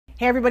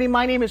Hey everybody,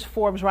 my name is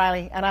Forbes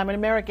Riley, and I'm an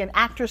American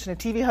actress and a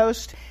TV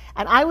host.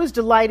 And I was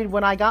delighted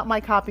when I got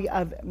my copy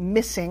of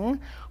Missing,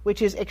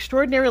 which is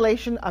Extraordinary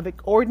Relation of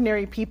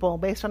Ordinary People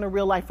based on a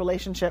real life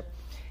relationship.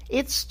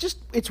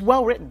 It's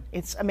well written.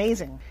 It's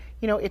amazing.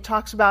 You know, it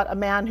talks about a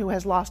man who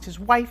has lost his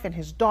wife and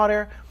his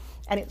daughter,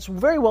 and it's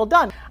very well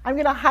done. I'm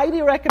going to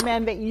highly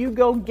recommend that you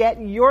go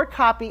get your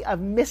copy of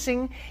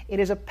Missing.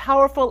 It is a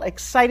powerful,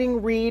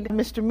 exciting read.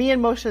 Mr.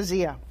 Mian Moshe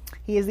Zia.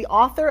 He is the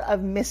author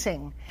of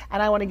Missing.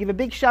 And I want to give a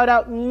big shout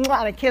out and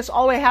a kiss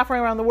all the way halfway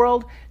around the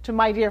world to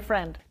my dear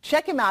friend.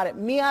 Check him out at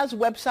Mia's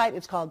website.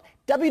 It's called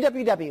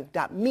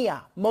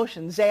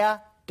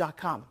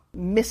www.miamotionzea.com.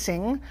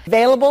 Missing,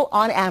 available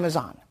on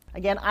Amazon.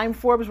 Again, I'm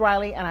Forbes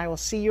Riley, and I will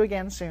see you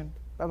again soon.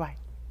 Bye-bye.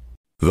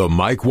 The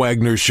Mike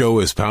Wagner Show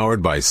is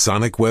powered by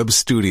Sonic Web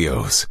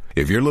Studios.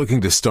 If you're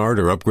looking to start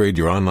or upgrade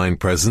your online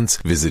presence,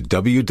 visit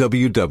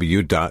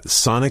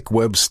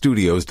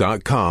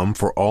www.sonicwebstudios.com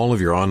for all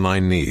of your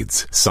online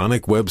needs.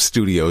 Sonic Web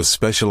Studios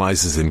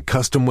specializes in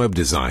custom web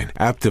design,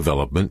 app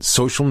development,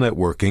 social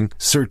networking,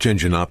 search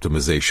engine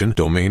optimization,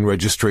 domain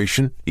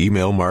registration,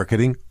 email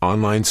marketing,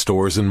 online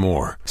stores, and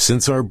more.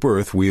 Since our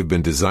birth, we have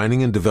been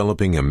designing and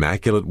developing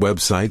immaculate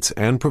websites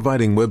and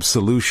providing web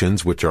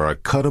solutions which are a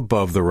cut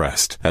above the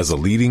rest. As a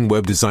leading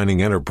web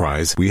designing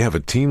enterprise, we have a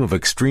team of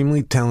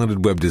extremely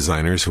talented web designers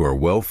who are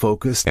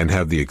well-focused and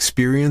have the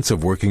experience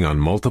of working on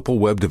multiple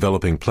web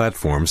developing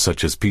platforms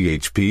such as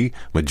PHP,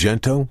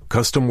 Magento,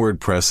 Custom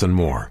WordPress, and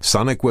more.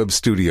 Sonic Web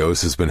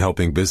Studios has been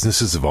helping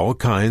businesses of all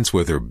kinds,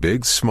 whether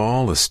big,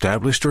 small,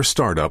 established, or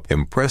startup,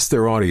 impress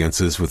their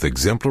audiences with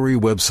exemplary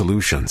web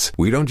solutions.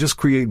 We don't just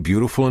create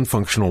beautiful and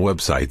functional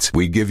websites.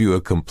 We give you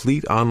a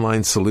complete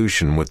online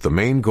solution with the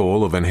main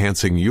goal of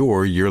enhancing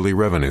your yearly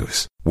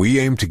revenues.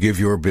 We aim to give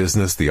your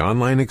business the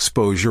online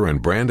exposure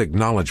and brand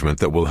acknowledgement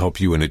that will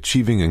help you in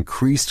achieving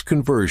increased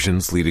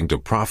conversions leading to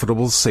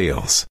profitable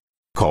sales.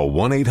 Call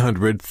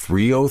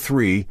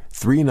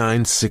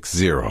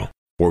 1-800-303-3960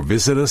 or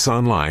visit us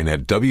online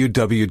at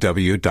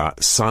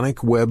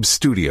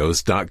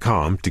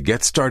www.sonicwebstudios.com to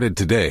get started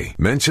today.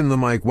 Mention the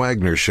Mike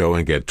Wagner Show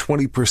and get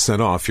 20%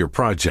 off your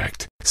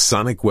project.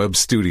 Sonic Web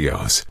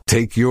Studios.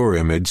 Take your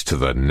image to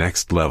the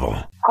next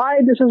level.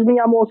 Hi, this is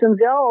Mia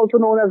Mosensia, also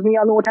known as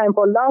Mia No Time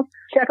for Love.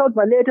 Check out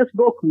my latest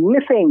book,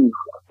 Missing,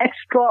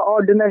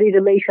 Extraordinary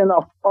Relation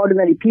of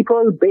Ordinary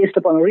People, based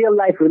upon a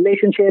real-life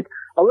relationship,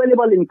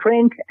 available in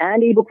print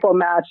and ebook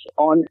formats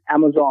on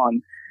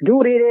Amazon.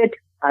 Do read it.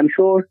 I'm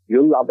sure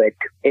you'll love it.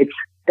 It's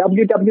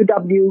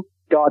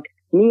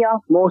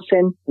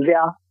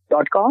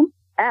www.miamosensia.com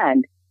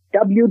and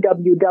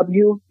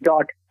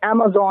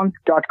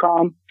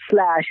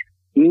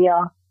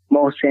www.amazon.com/Mia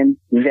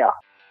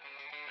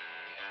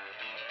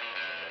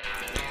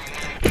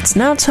It's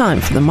now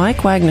time for the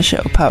Mike Wagner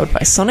Show, powered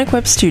by Sonic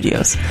Web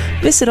Studios.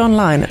 Visit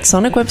online at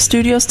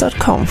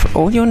sonicwebstudios.com for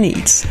all your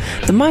needs.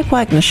 The Mike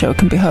Wagner Show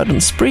can be heard on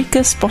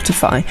Spreaker,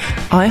 Spotify,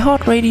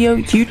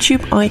 iHeartRadio,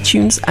 YouTube,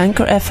 iTunes,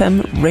 Anchor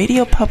FM,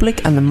 Radio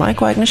Public, and the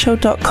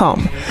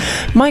MikeWagnerShow.com.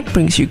 Mike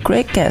brings you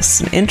great guests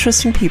and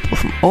interesting people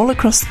from all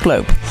across the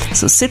globe.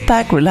 So sit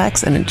back,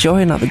 relax, and enjoy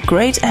another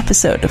great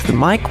episode of the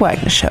Mike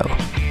Wagner Show.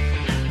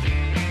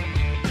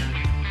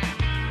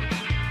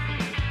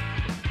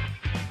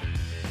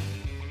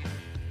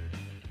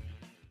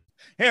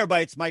 Hey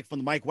everybody, it's Mike from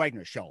the Mike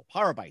Wagner Show,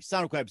 powered by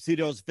Sonic Web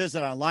Studios.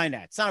 Visit online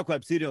at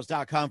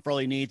sonicwebstudios.com for all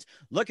your needs.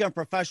 Look at a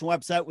professional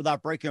website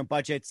without breaking your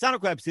budget.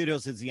 Sonic Web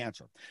Studios is the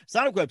answer.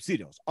 Sonic Web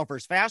Studios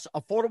offers fast,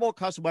 affordable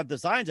custom web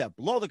designs at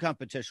below the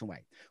competition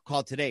rate.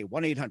 Call today,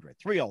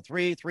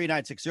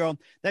 1-800-303-3960.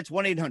 That's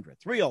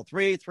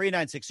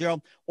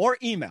 1-800-303-3960. Or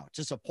email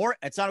to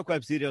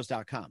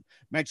support@sonicwebstudios.com.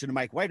 Mention the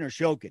Mike Wagner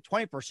Show. Get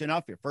 20%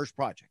 off your first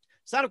project.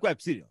 Sonic Web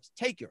Studios,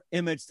 take your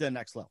image to the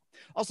next level.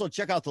 Also,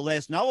 check out the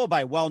latest novel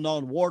by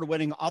well-known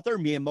award-winning author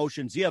Mian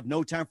Moshe Zia of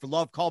No Time for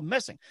Love, called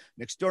Missing,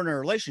 an extraordinary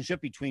relationship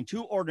between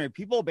two ordinary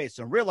people based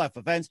on real-life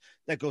events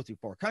that go through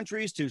 4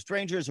 countries, 2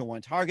 strangers, and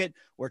 1 target,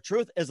 where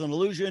truth is an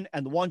illusion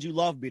and the ones you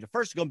love be the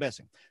first to go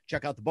missing.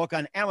 Check out the book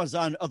on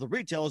Amazon and other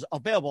retailers,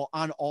 available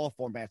on all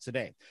formats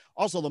today.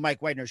 Also, the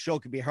Mike Wagner Show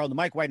can be heard on the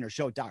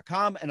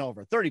MikeWagnerShow.com and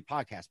over 30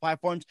 podcast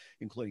platforms,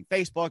 including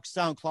Facebook,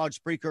 SoundCloud,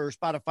 Spreaker,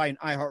 Spotify, and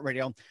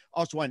iHeartRadio.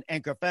 Also on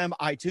Anchor FM,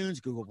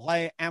 iTunes, Google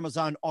Play,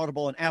 Amazon,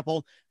 Audible, and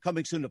Apple.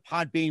 Coming soon to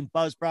Podbean,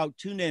 Buzzsprout,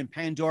 TuneIn,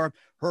 Pandora.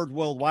 Heard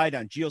worldwide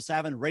on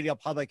Geo7, Radio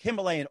Public,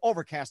 Himalaya, and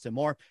Overcast, and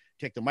more.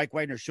 Take the Mike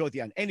Wagner Show with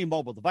you on any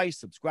mobile device.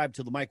 Subscribe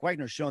to the Mike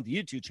Wagner Show on the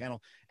YouTube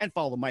channel and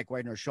follow the Mike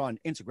Wagner Show on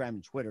Instagram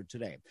and Twitter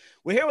today.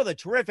 We're here with a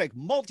terrific,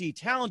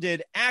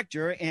 multi-talented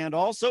actor, and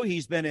also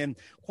he's been in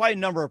quite a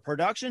number of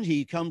productions.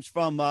 He comes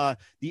from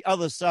the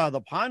other side of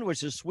the pond,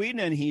 which is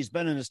Sweden, and he's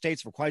been in the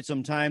States for quite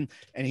some time,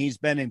 and he's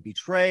been in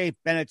Betray,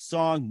 Bennett's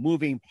Song,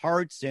 Moving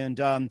Parts, and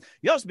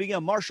he also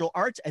began martial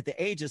arts at the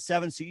age of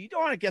 7, so you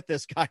don't want to get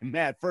this guy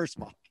mad, first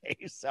of all.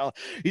 Okay, so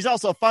he's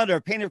also founder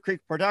of Painter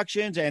Creek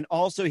Productions, and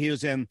also he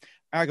was in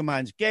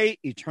Argamon's Gate,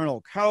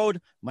 Eternal Code,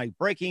 My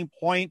Breaking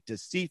Point,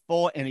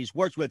 Deceitful, and he's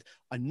worked with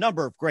a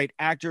number of great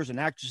actors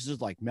and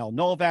actresses like Mel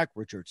Novak,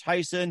 Richard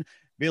Tyson,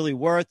 Billy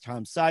Wirth,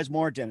 Tom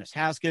Sizemore, Dennis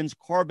Haskins,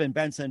 Corbin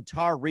Benson,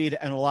 Tar Reed,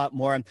 and a lot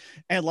more.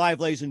 And live,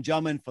 ladies and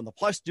gentlemen, from the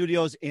Plus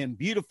Studios in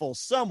beautiful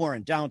somewhere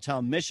in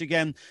downtown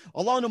Michigan,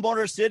 along the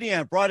Motor City,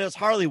 and brought us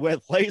Harley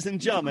with, ladies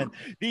and gentlemen,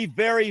 the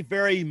very,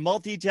 very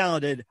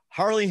multi-talented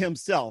Harley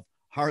himself,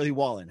 Harley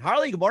Wallen.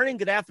 Harley, good morning,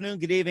 good afternoon,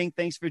 good evening.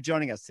 Thanks for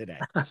joining us today.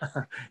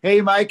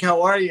 Hey, Mike,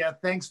 how are you?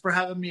 Thanks for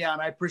having me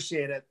on. I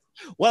appreciate it.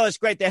 Well, it's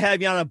great to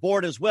have you on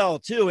board as well,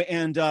 too.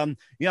 And,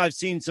 I've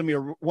seen some of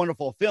your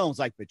wonderful films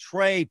like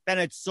Betray,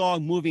 Bennett's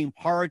Song, Moving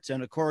Parts.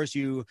 And, of course,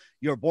 you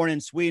were born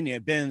in Sweden.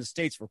 You've been in the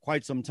States for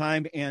quite some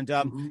time. And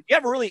you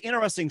have a really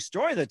interesting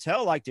story to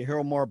tell. I'd like to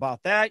hear more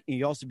about that.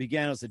 You also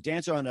began as a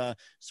dancer on a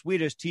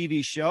Swedish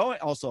TV show,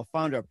 also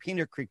founder of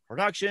Peanut Creek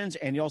Productions.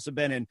 And you also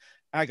been in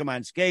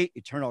Agamemnon Skate,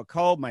 Eternal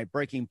Code, My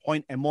Breaking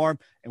Point, and more,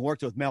 and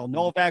worked with Mel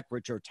Novak,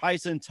 Richard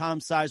Tyson, Tom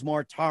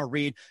Sizemore, Tar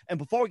Reed. And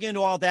before we get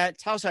into all that,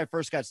 tell us how I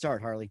first got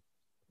started, Harley.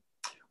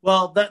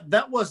 Well,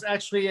 that was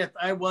actually it.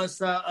 I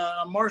was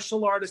a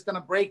martial artist and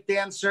a break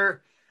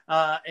dancer,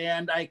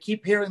 and I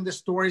keep hearing the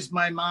stories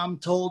my mom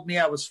told me.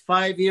 I was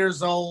 5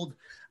 years old.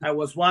 I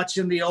was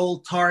watching the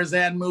old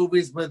Tarzan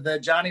movies with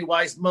Johnny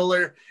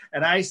Weissmuller,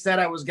 and I said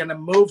I was going to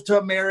move to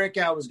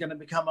America. I was going to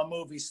become a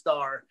movie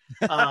star.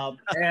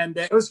 And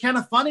it was kind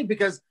of funny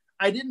because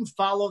I didn't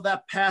follow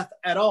that path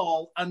at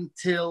all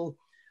until,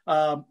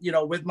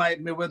 with my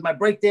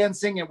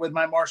breakdancing and with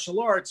my martial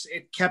arts,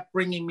 it kept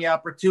bringing me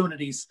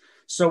opportunities.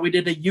 So we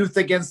did a youth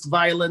against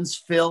violence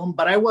film,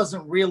 but I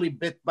wasn't really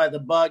bit by the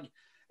bug.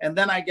 And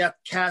then I got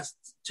cast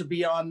to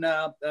be on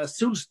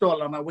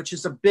Solstolarna, which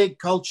is a big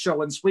cult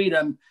show in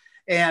Sweden.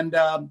 And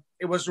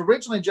it was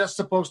originally just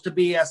supposed to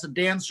be as a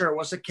dancer. It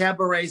was a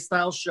cabaret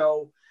style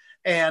show.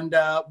 And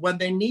when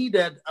they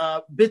needed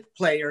bit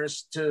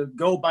players to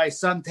go buy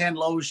suntan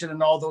lotion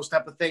and all those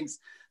type of things,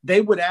 they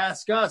would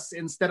ask us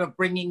instead of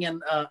bringing in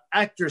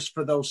actors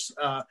for those.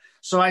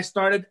 So I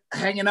started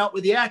hanging out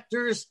with the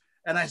actors,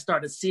 and I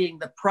started seeing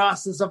the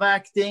process of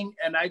acting,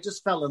 and I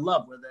just fell in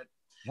love with it.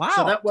 Wow.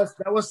 So that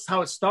was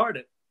how it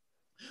started.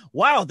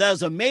 Wow, that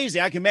was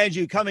amazing. I can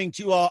imagine you coming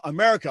to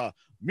America.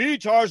 Me,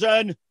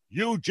 Tarzan,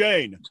 you,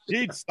 Jane.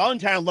 Need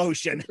suntan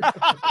lotion.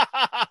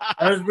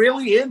 It was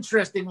really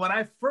interesting. When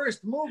I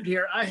first moved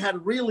here, I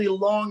had really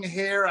long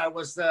hair. I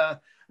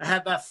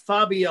had that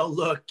Fabio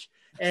look,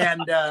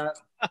 and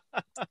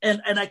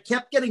I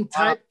kept getting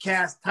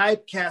typecast.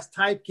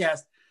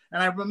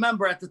 And I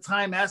remember at the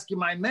time asking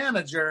my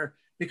manager,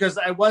 because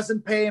I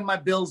wasn't paying my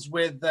bills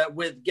with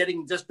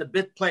getting just the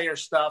bit player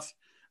stuff.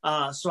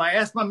 So I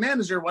asked my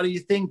manager, what do you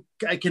think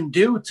I can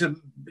do to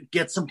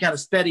get some kind of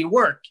steady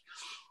work?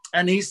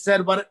 And he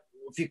said, "But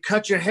if you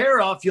cut your hair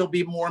off, you'll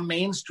be more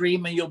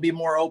mainstream and you'll be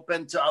more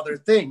open to other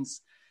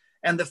things."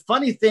 And the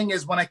funny thing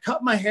is, when I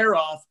cut my hair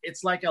off,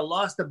 it's like I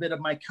lost a bit of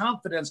my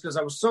confidence because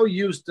I was so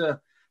used to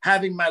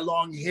having my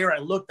long hair. I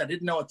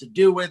didn't know what to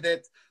do with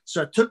it.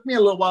 So it took me a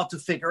little while to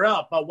figure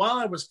out. But while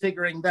I was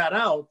figuring that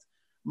out,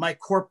 my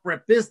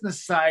corporate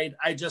business side,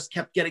 I just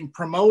kept getting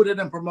promoted.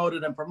 And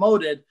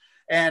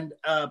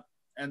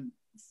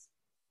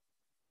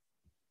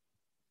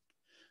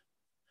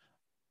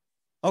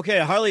okay,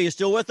 Harley, you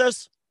still with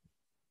us?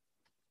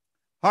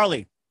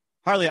 Harley,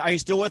 are you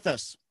still with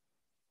us?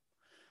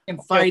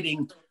 And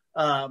fighting,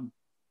 and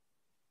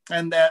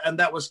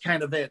that was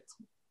kind of it.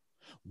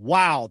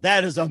 Wow,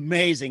 that is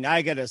amazing.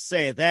 I got to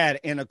say that.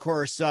 And of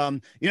course,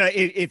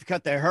 if you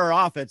cut the hair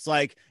off, it's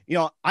like,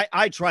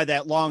 I tried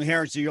that long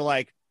hair. So you're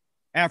like,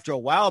 after a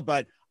while,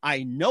 but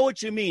I know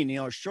what you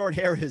mean. Short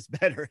hair is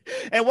better.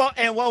 And what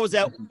was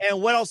that?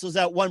 And what else was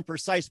that one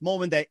precise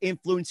moment that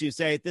influenced you to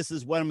say, this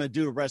is what I'm going to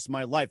do the rest of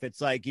my life?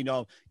 It's like,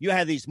 you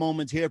had these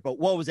moments here, but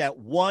what was that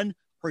one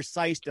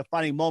precise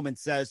defining moment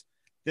says,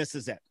 this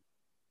is it?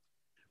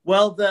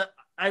 Well,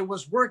 I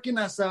was working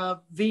as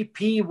a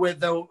VP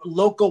with the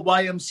local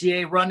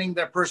YMCA running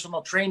their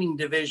personal training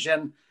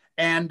division,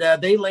 and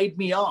they laid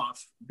me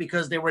off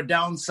because they were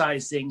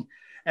downsizing.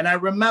 And I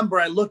remember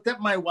I looked at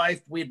my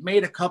wife. We'd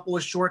made a couple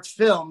of short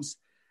films,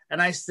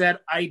 and I said,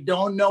 I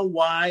don't know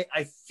why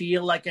I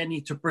feel like I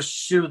need to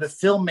pursue the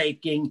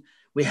filmmaking.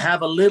 We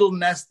have a little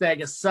nest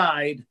egg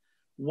aside.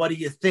 What do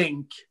you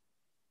think?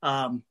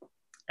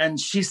 And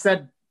she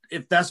said,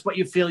 if that's what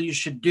you feel you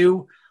should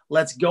do,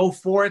 let's go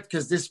for it,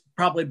 because this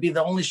probably be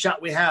the only shot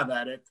we have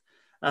at it.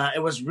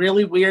 It was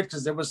really weird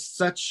because there was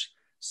such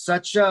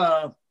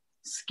a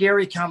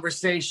scary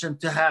conversation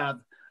to have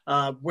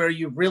where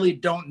you really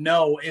don't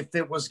know if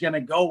it was going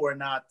to go or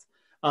not.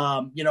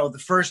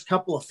 The first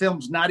couple of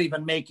films, not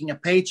even making a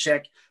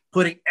paycheck,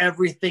 putting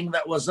everything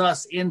that was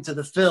us into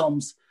the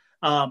films,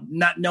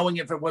 not knowing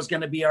if it was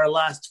going to be our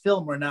last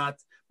film or not.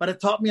 But it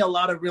taught me a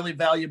lot of really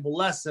valuable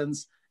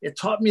lessons. It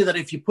taught me that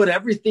if you put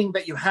everything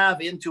that you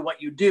have into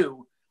what you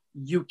do,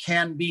 you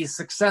can be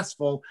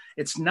successful.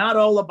 It's not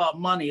all about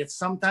money. It's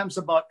sometimes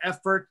about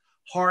effort,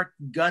 heart,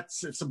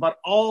 guts. It's about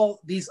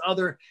all these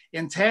other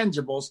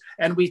intangibles.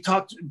 And we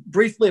talked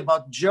briefly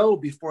about Joe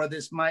before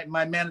this, my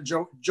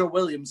manager, Joe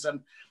Williams. And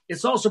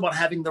it's also about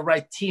having the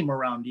right team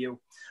around you.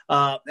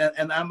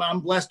 And I'm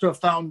blessed to have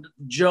found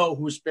Joe,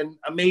 who's been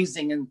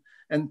amazing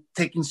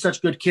taking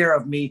such good care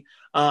of me.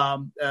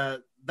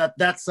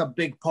 That's a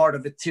big part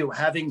of it too.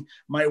 Having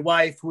my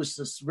wife, who's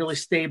this really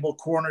stable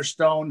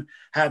cornerstone,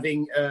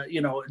 having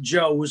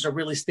Joe, who's a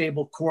really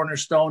stable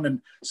cornerstone,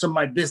 and some of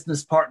my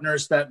business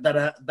partners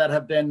that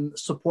have been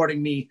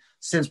supporting me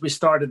since we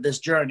started this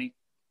journey.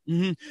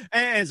 Mm-hmm.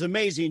 And it's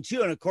amazing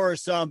too. And of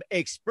course,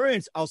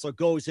 experience also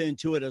goes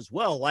into it as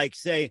well. Like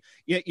say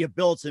you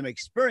build some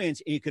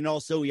experience, and you can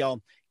also,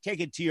 take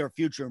it to your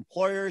future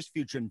employers,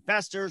 future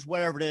investors,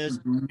 whatever it is.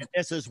 Mm-hmm.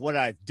 This is what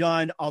I've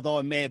done. Although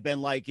it may have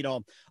been like,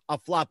 a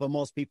flop of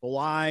most people's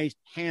eyes,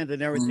 hand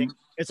and everything.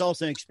 Mm-hmm. It's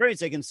also an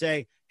experience. They can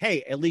say,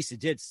 hey, at least it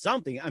did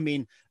something. I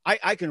mean,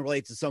 I can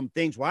relate to some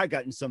things where I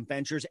got in some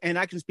ventures, and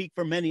I can speak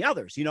for many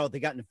others. They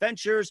got in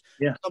ventures.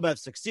 Yeah. Some have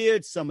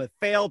succeeded, some have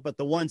failed, but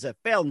the ones that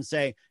failed and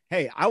say,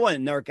 hey, I went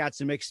in there, got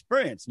some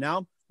experience.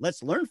 Now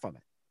let's learn from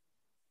it.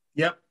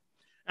 Yep,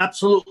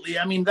 absolutely.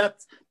 I mean,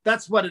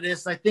 that's what it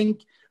is. I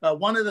think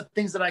one of the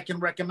things that I can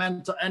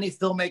recommend to any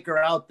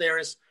filmmaker out there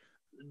is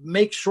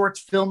make short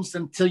films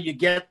until you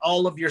get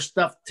all of your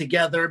stuff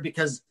together,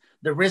 because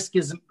the risk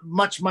is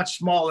much, much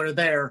smaller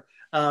there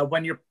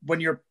when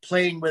you're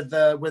playing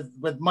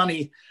with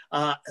money,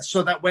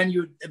 so that when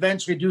you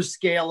eventually do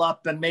scale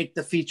up and make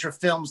the feature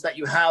films, that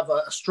you have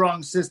a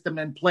strong system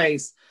in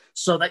place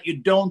so that you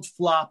don't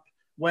flop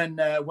when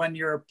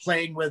you're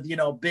playing with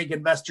big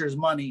investors'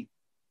 money.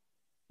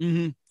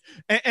 Mm-hmm.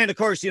 And of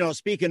course,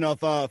 speaking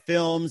of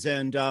films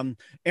and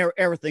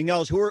everything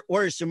else, who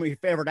are some of your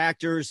favorite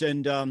actors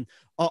and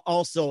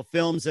also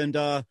films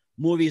and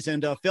movies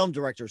and film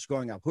directors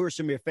growing up? Who are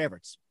some of your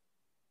favorites?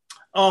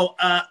 Oh,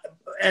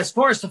 as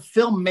far as a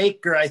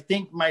filmmaker, I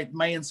think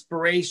my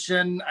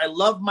inspiration, I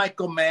love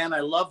Michael Mann.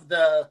 I love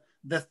the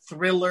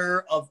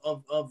thriller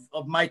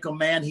of Michael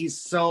Mann. He's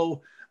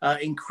so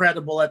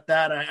incredible at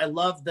that. I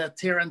love the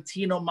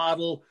Tarantino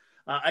model.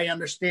 I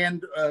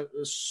understand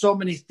so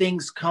many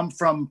things come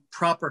from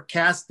proper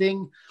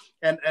casting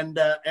and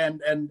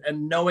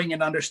knowing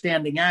and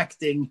understanding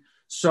acting.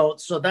 So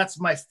that's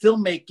my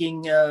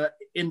filmmaking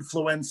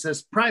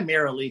influences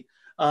primarily.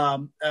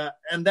 And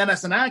then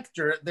as an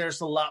actor,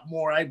 there's a lot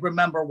more. I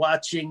remember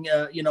watching,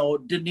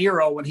 De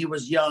Niro when he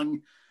was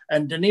young,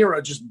 and De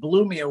Niro just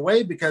blew me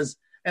away because,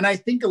 and I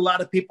think a lot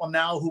of people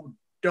now who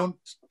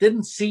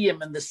didn't see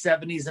him in the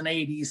 70s and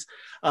 80s,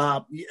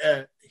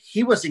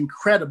 he was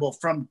incredible,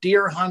 from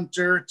Deer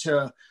Hunter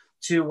to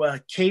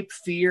Cape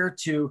Fear,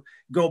 to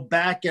go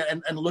back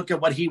and look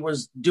at what he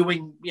was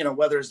doing,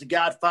 whether it's The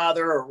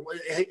Godfather or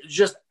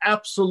just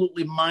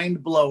absolutely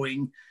mind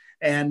blowing.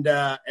 And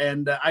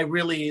I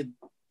really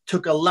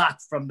took a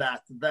lot from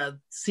that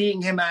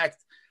seeing him act,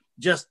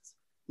 just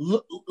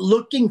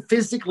looking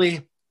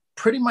physically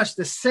pretty much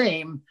the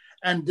same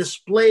and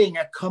displaying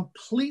a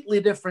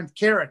completely different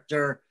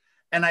character.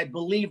 And I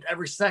believed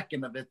every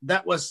second of it.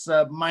 That was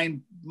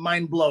mind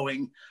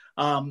blowing.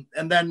 And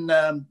then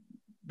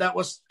that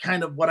was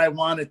kind of what I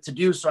wanted to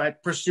do. So I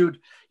pursued,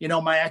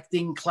 my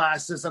acting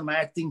classes and my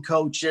acting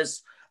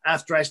coaches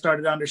after I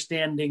started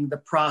understanding the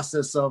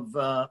process of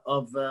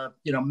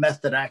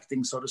method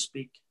acting, so to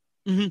speak.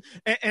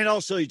 Mm-hmm. And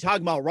also, you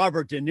talk about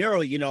Robert De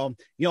Niro,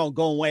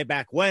 going way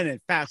back when, and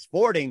fast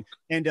forwarding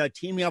and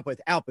teaming up with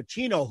Al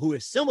Pacino, who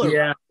is similar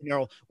to De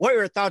Niro. What are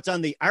your thoughts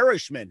on The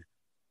Irishman?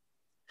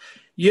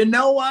 You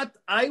know what?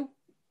 I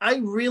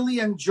really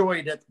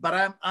enjoyed it,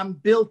 but I'm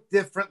built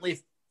differently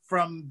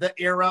from the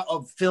era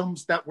of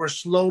films that were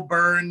slow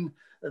burn,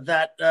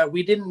 that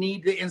we didn't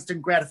need the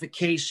instant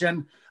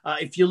gratification.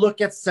 If you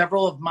look at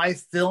several of my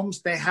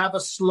films, they have a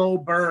slow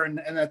burn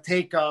and a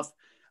takeoff.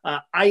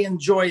 I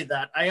enjoy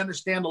that. I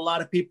understand a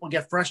lot of people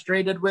get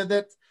frustrated with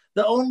it.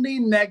 The only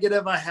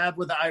negative I have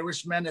with The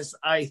Irishman is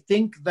I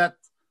think that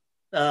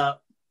the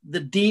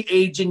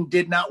de-aging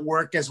did not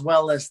work as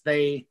well as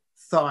they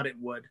thought it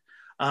would.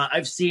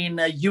 I've seen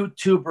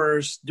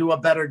YouTubers do a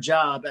better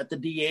job at the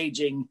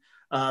de-aging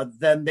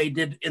than they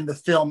did in the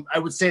film. I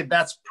would say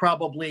that's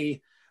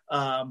probably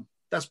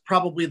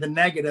the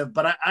negative,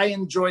 but I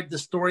enjoyed the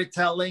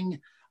storytelling.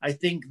 I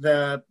think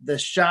the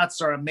shots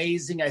are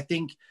amazing. I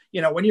think,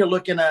 when you're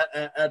looking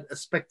at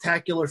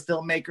spectacular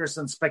filmmakers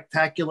and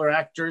spectacular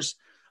actors,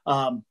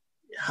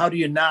 how do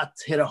you not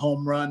hit a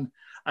home run?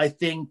 I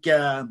think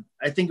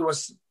it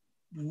was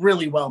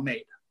really well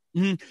made.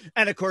 Mm-hmm.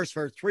 And of course,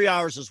 for 3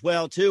 hours as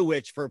well, too,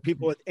 which for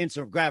people with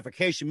instant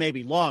gratification may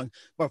be long,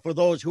 but for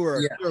those who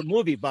are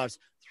movie buffs,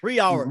 3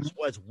 hours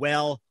was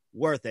well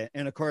worth it.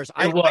 And of course,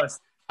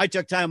 I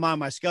took time on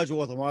my schedule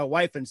with my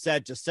wife and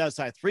said, just set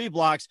aside 3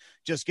 blocks,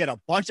 just get a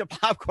bunch of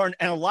popcorn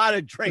and a lot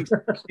of drinks,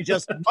 and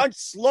just punch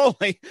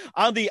slowly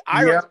on The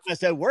Irishman. Yep. I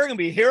said, we're going to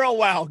be here a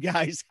while,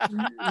 guys.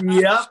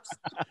 Yep.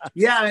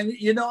 Yeah.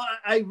 And,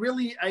 I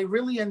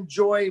really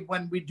enjoy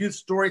when we do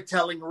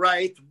storytelling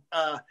right.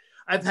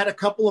 I've had a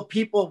couple of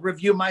people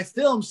review my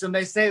films and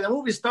they say the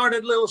movie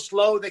started a little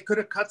slow. They could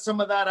have cut some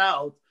of that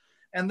out.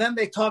 And then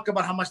they talk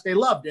about how much they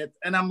loved it.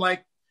 And I'm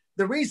like,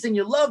 the reason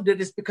you loved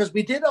it is because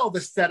we did all the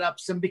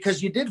setups and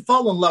because you did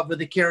fall in love with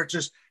the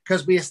characters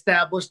because we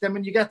established them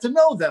and you got to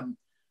know them.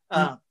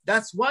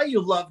 That's why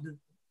you loved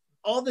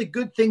all the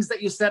good things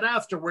that you said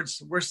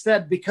afterwards were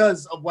said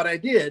because of what I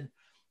did,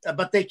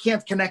 but they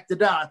can't connect the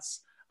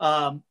dots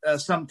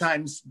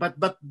sometimes.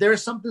 But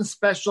there's something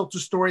special to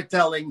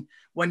storytelling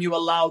when you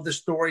allow the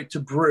story to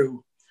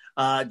brew.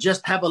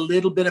 Just have a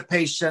little bit of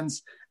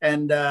patience,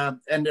 and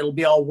it'll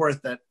be all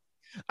worth it.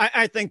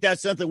 I think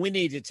that's something we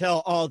need to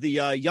tell all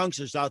the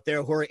youngsters out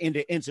there who are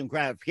into instant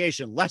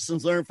gratification.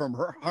 Lessons learned from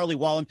Harley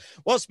Wallen.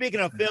 Well, speaking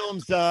of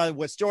films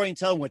with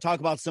storytelling, we'll talk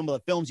about some of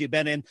the films you've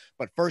been in.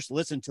 But first,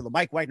 listen to The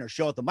Mike Wagner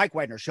Show at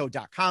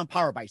themikewagnershow.com,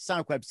 powered by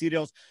Sonic Web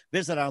Studios.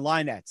 Visit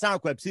online at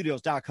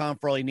sonicwebstudios.com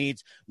for all your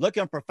needs. Look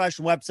at a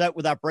professional website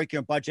without breaking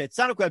your budget.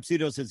 Sonic Web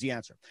Studios is the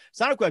answer.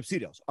 Sonic Web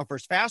Studios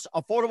offers fast,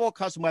 affordable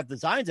custom web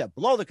designs at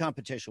below the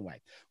competition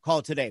rate.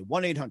 Call today,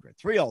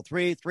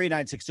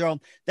 1-800-303-3960.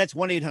 That's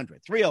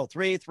 1-800-303-3960,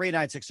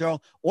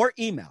 or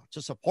email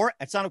to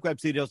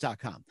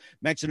support@sonicwebstudios.com.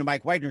 Mention the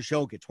Mike Wagner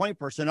Show, get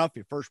 20% off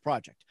your first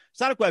project.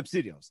 Sonic Web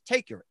Studios,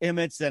 take your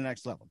image to the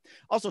next level.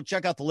 Also,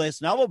 check out the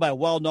latest novel by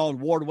well-known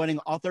award-winning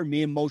author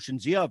Mia Motion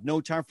Zia of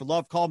No Time for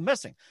Love, called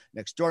Missing,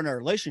 an extraordinary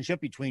relationship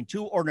between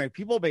two ordinary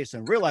people based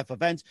on real-life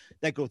events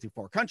that go through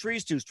 4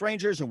 countries, 2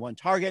 strangers, and 1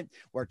 target,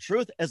 where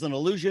truth is an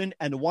illusion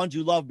and the ones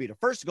you love be the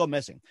first to go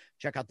missing.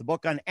 Check out the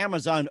book on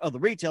Amazon or the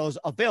retailers,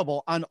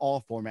 available on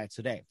all formats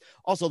today.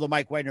 Also, the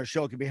Mike Wagner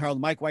Show can be heard on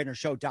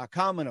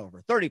MikeWagnerShow.com and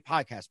over 30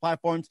 podcast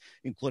platforms,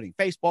 including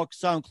Facebook,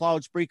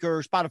 SoundCloud,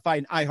 Spreaker, Spotify,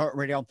 and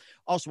iHeartRadio.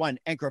 Also on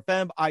Anchor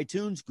FM,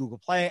 iTunes, Google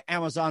Play,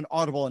 Amazon,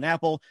 Audible, and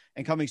Apple,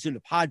 and coming soon to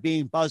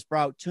Podbean,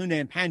 Buzzsprout,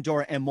 TuneIn,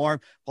 Pandora, and more.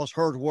 Plus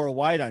heard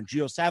worldwide on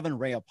Geo7,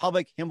 Radio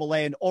Public,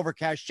 Himalayan,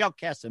 Overcast,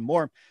 Shoutcast, and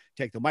more.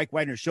 Take the Mike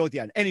Wagner Show with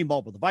you on any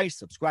mobile device.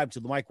 Subscribe to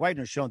the Mike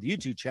Wagner Show on the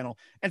YouTube channel,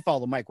 and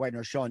follow the Mike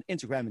Wagner Show on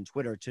Instagram and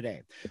Twitter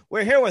today.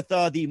 We're here with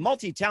the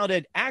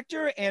multi-talented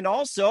actor and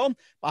also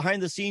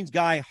behind-the-scenes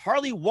guy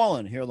Harley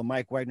Wallen here on the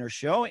Mike Wagner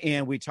Show,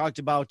 and we talked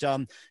about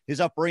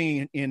his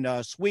upbringing in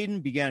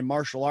Sweden. Began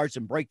martial arts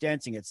and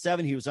breakdancing at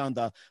 7. He was on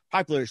the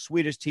popular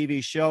Swedish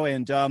TV show,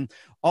 and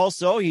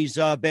also he's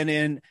been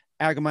in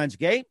Agamemnon's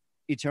Gate,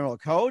 Eternal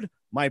Code,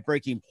 My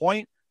Breaking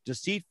Point,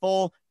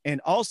 Deceitful, and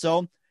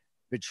also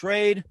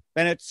Betrayed,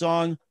 Bennett's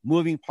Song,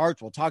 Moving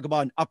Parts. We'll talk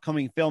about an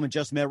upcoming film in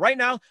just a minute. Right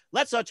now,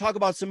 let's talk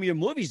about some of your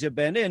movies you've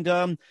been in,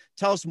 and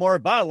tell us more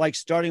about it, like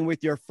starting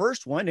with your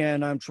first one.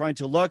 And I'm trying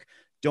to look,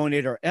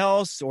 Donate or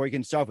Else, or you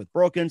can start with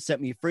Broken, Set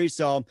Me Free.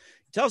 So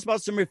tell us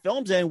about some of your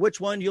films and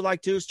which one you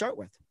like to start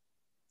with.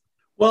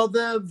 Well,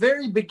 the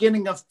very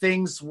beginning of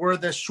things were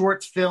the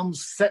short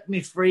films, Set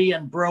Me Free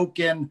and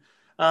Broken.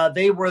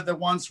 They were the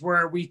ones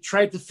where we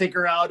tried to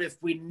figure out if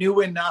we knew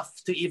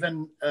enough to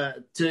even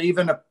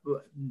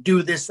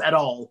do this at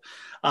all.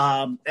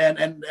 The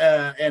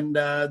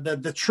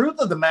truth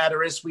of the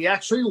matter is, we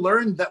actually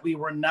learned that we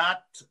were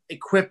not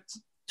equipped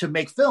to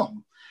make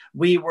film.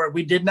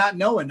 We did not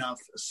know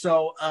enough.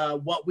 So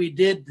what we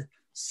did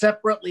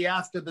separately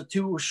after the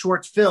 2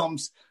 short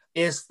films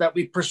is that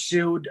we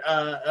pursued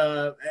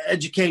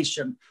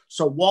education.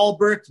 So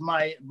Walbert,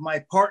 my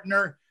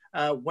partner,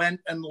 went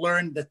and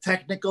learned the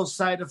technical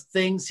side of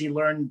things. He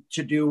learned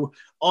to do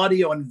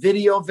audio and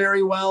video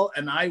very well.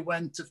 And I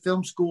went to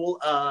film school,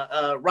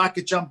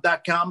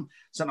 rocketjump.com.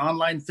 It's an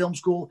online film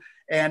school.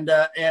 And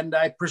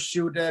I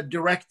pursued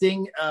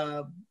directing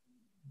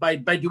by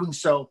doing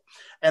so.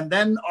 And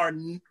then our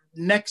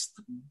next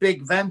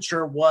big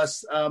venture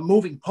was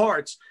Moving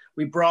Parts.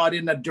 We brought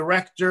in a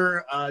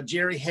director,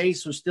 Jerry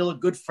Hayes, who's still a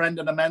good friend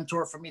and a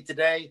mentor for me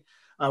today.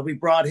 We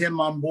brought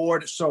him on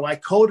board. So I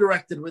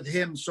co-directed with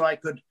him so I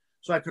could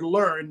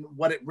learn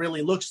what it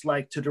really looks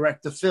like to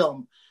direct a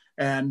film.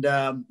 And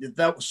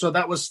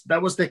that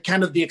was the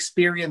kind of the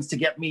experience to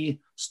get me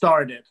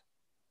started.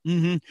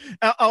 Mm-hmm.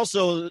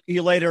 Also,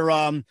 you later,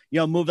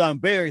 moved on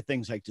bigger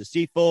things like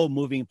Deceitful,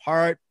 Moving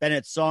Part,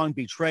 Bennett's Song,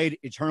 Betrayed,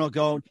 Eternal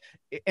Code,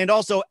 and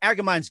also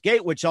Agamemnon's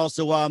Gate, which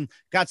also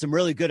got some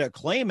really good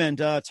acclaim. And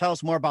tell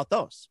us more about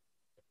those.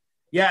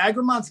 Yeah,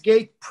 Agamemnon's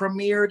Gate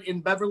premiered in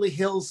Beverly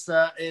Hills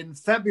in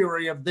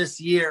February of this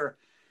year.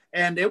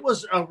 And it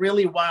was a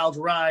really wild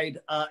ride.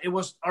 It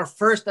was our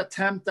first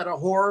attempt at a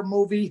horror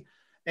movie.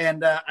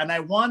 And I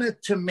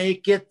wanted to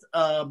make it,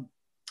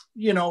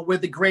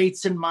 with the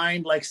greats in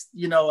mind, like,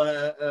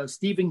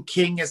 Stephen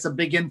King is a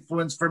big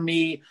influence for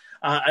me.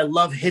 I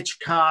love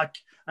Hitchcock.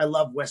 I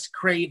love Wes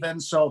Craven.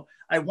 So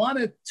I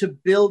wanted to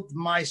build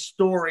my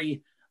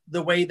story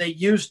the way they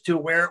used to,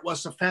 where it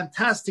was a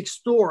fantastic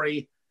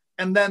story.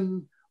 And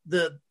then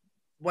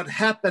what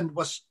happened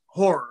was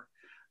horror,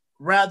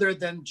 rather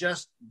than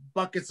just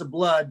buckets of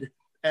blood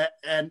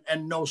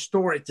and no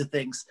story to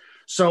things.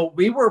 So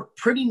we were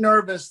pretty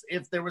nervous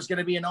if there was going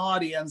to be an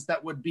audience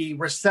that would be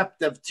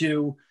receptive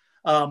to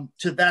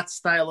that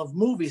style of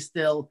movie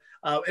still.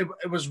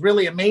 It was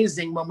really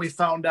amazing when we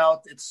found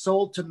out it's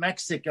sold to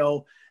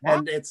Mexico. Wow.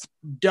 And it's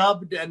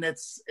dubbed, and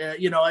it's,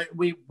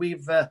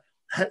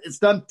 it's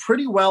done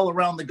pretty well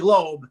around the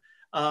globe.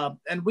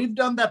 And we've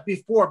done that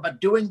before,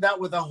 but doing that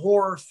with a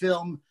horror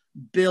film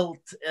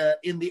built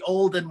in the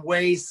olden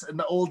ways, in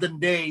the olden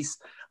days,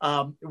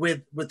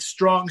 with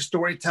strong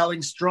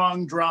storytelling,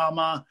 strong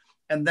drama,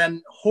 and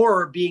then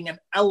horror being an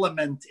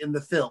element in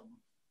the film.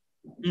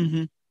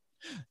 Mm-hmm.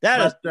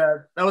 That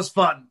was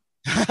fun.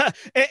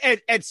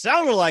 It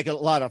sounded like a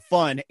lot of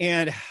fun,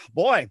 and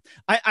boy,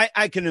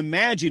 I can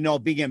imagine,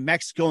 being in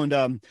Mexico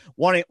and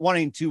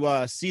wanting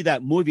to see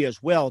that movie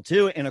as well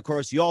too. And of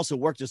course, you also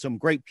worked with some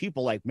great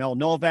people like Mel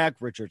Novak,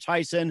 Richard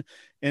Tyson,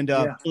 and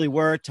Billy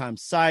Ware, Tom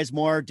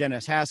Sizemore,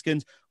 Dennis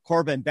Haskins,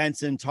 Corbin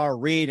Benson, Tara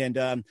Reid, and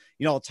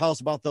tell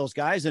us about those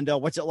guys and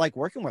what's it like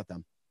working with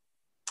them.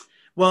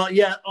 Well,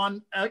 yeah,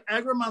 on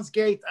Agramon's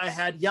Gate, I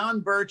had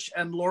Jan Birch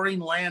and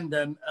Laureen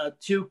Landon,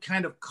 two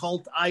kind of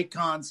cult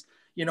icons.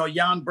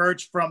 Jan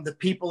Birch from The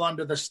People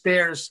Under the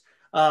Stairs,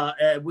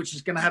 which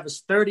is going to have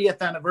his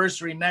 30th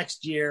anniversary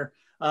next year.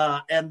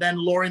 And then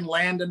Laureen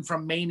Landon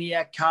from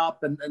Maniac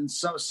Cop and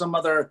some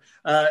other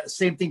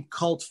same thing,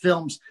 cult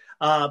films.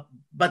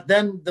 But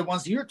then the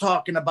ones you're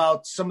talking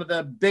about, some of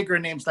the bigger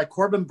names like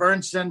Corbin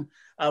Bernsen,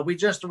 we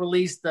just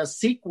released a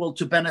sequel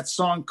to Bennett's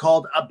song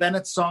called A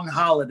Bennett Song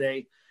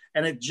Holiday.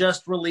 And it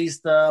just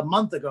released a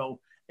month ago.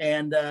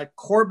 And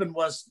Corbin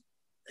was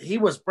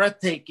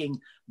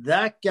breathtaking.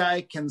 That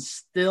guy can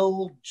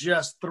still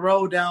just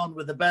throw down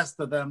with the best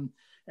of them.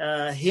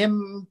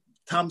 Him,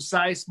 Tom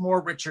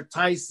Sizemore, Richard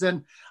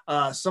Tyson,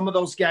 some of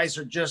those guys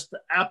are just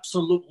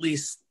absolutely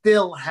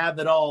still have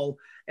it all.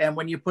 And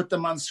when you put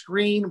them on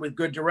screen with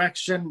good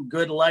direction,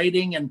 good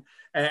lighting, and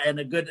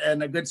a good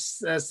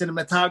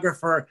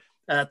cinematographer,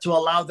 to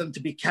allow them to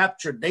be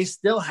captured, they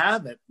still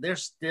have it. They're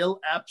still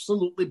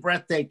absolutely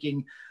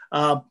breathtaking.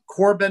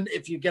 Corbin,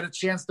 if you get a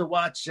chance to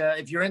watch,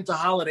 if you're into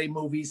holiday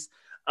movies,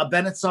 A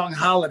Bennett Song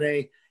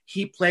Holiday,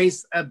 he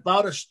plays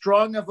about as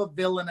strong of a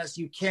villain as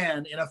you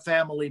can in a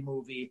family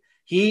movie.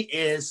 He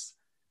is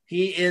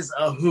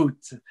a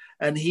hoot,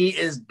 and he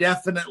is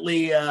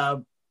definitely. I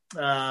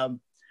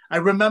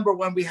remember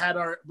when we had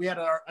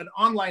an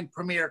online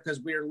premiere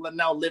because we're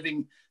now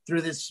living through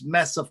this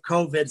mess of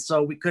COVID,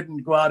 so we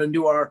couldn't go out and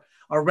do our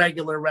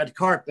regular red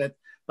carpet.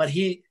 But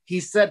he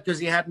said, because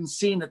he hadn't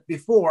seen it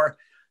before,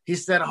 he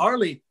said,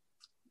 "Harley,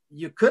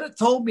 you could have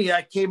told me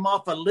I came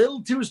off a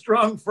little too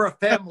strong for a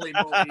family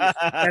movie."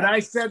 And I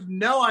said,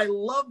 "No, I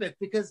love it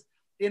because,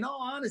 in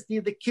all honesty,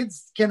 the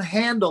kids can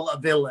handle a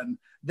villain.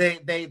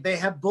 They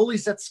have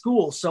bullies at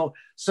school, so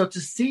to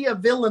see a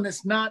villain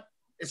it's not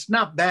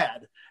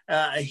bad."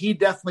 He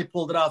definitely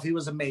pulled it off. He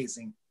was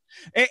amazing.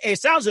 It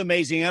sounds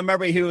amazing. I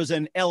remember he was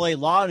in LA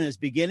Law in his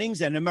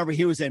beginnings, and I remember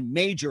he was in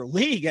Major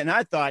League, and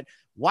I thought,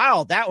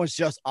 wow, that was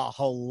just a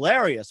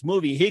hilarious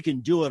movie. He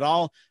can do it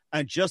all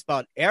and just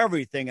about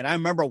everything. And I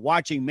remember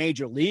watching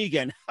Major League,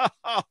 and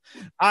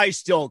I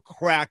still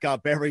crack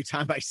up every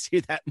time I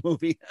see that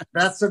movie.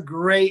 That's a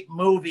great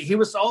movie. He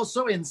was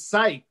also in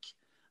Psych,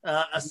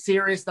 a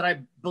series that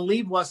I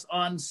believe was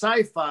on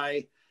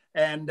Sci-Fi,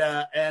 and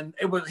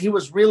he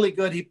was really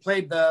good. He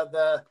played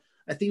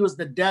I think he was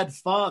the dead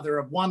father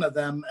of one of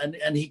them,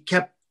 and he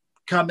kept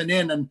coming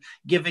in and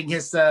giving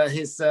his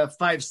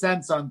 5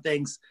 cents on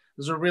things. It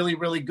was a really,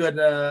 really good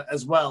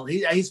as well.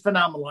 He's a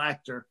phenomenal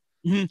actor.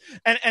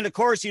 Mm-hmm. And of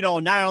course,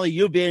 not only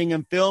you being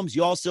in films,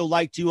 you also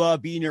like to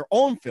be in your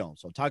own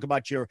films. So talk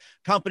about your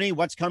company,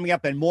 what's coming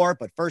up, and more.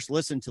 But first,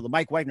 listen to The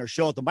Mike Wagner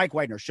Show at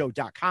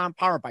themikewagnershow.com,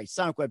 powered by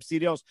Sonic Web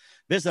Studios.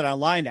 Visit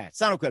online at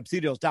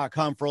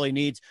sonicwebstudios.com for all your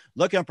needs.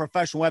 Look at a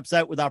professional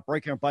website without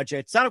breaking your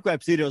budget. Sonic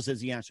Web Studios is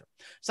the answer.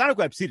 Sonic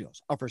Web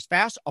Studios offers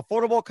fast,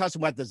 affordable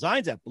custom web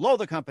designs at below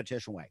the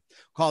competition rate.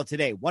 Call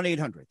today,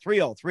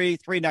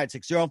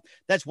 1-800-303-3960.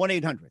 That's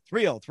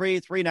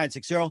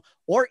 1-800-303-3960.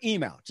 Or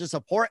email to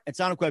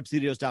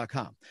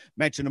support@sonicwebstudios.com.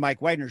 Mention the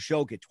Mike Wagner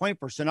Show. Get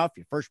 20% off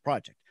your first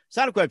project.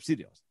 Sonic Web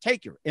Studios.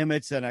 Take your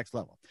image to the next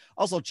level.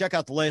 Also, check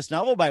out the latest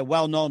novel by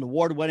well-known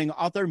award-winning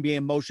author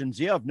Mia Motion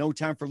Zia of No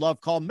Time for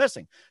Love called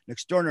Missing, an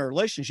extraordinary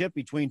relationship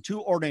between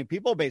two ordinary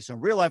people based on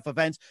real-life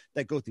events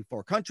that go through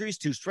 4 countries,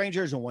 2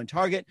 strangers, and 1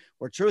 target,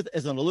 where truth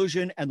is an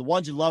illusion, and the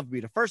ones you love will be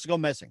the first to go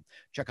missing.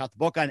 Check out the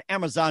book on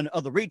Amazon and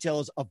other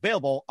retailers,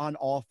 available on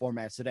all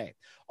formats today.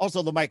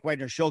 Also, The Mike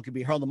Wagner Show can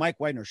be heard on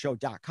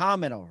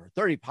themikewagnershow.com and over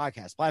 30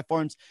 podcast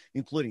platforms,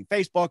 including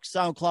Facebook,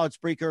 SoundCloud,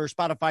 Spreaker,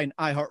 Spotify, and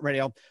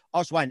iHeartRadio.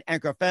 Also on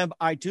Anchor FM,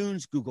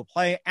 iTunes, Google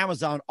Play,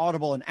 Amazon,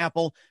 Audible, and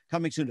Apple.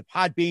 Coming soon to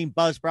Podbean,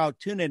 Buzzsprout,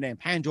 TuneIn, and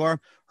Pandora.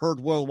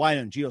 Heard worldwide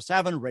on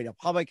Geo7, Radio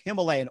Public,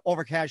 Himalaya, and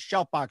Overcast,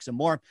 Shoutbox, and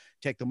more.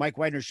 Take The Mike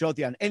Wagner Show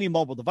on any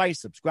mobile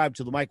device. Subscribe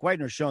to The Mike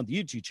Wagner Show on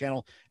the YouTube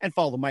channel, and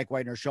follow The Mike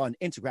Wagner Show on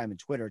Instagram and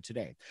Twitter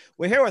today.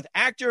 We're here with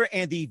actor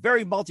and the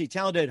very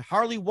multi-talented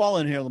Harley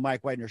Wallen here on The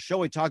Mike Wagner Show.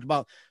 We talked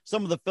about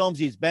some of the films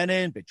he's been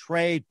in,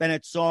 Betrayed,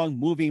 Bennett's Song,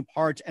 Moving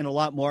Parts, and a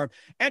lot more.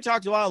 And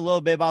talked about a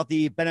little bit about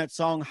the Bennett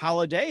Song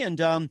Holiday, and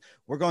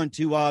we're going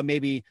to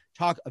maybe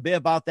talk a bit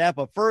about that.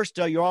 But first,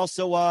 you're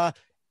also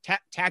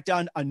tacked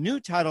on a new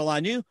title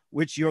on you,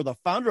 which you're the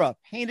founder of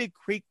Painted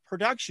Creek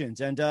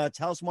Productions. And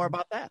tell us more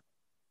about that.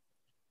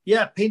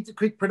 Yeah, Painted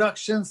Creek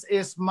Productions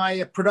is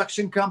my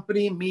production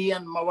company. Me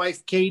and my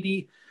wife,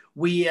 Katie,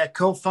 we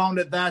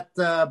co-founded that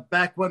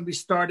back when we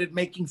started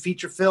making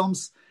feature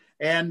films,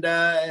 and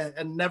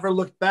never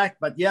looked back.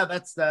 But yeah,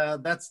 that's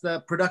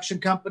the production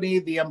company,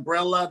 the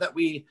umbrella that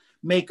we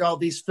make all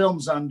these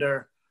films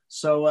under.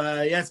 So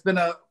yeah, it's been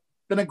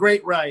a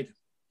great ride.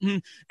 Mm-hmm.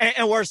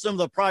 And what are some of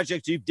the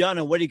projects you've done,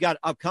 and what do you got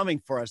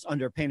upcoming for us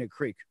under Painted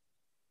Creek?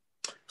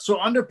 So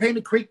under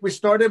Painted Creek, we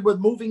started with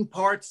Moving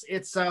Parts.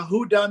 It's a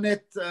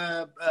whodunit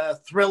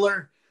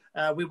thriller.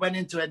 We went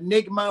into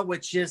Enigma,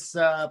 which is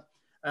a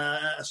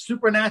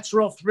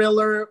supernatural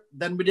thriller.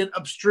 Then we did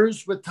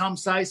Abstruse with Tom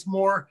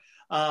Sizemore.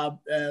 I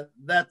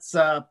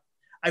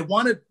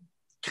wanted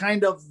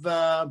kind of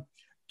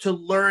to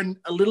learn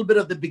a little bit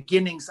of the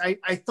beginnings.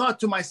 I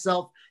thought to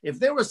myself, if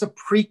there was a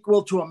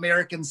prequel to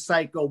American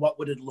Psycho, what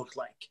would it look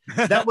like?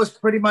 That was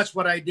pretty much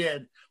what I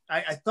did.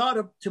 I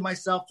thought to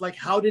myself, like,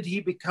 how did he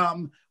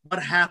become?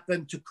 What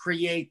happened to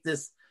create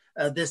this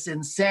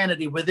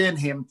insanity within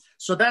him?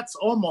 So that's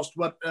almost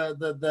what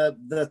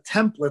the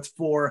template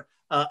for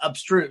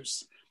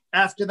Abstruse.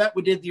 After that,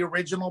 we did the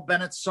original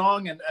Bennett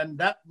song, and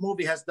that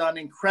movie has done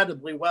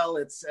incredibly well.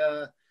 It's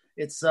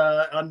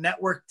on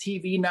network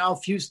TV now,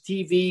 Fuse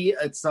TV.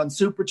 It's on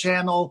Super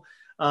Channel.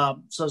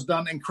 So it's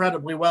done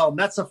incredibly well. And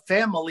that's a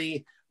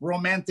family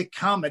romantic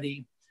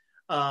comedy.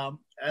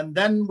 And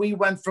then we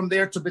went from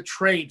there to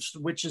Betrayed,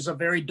 which is a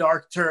very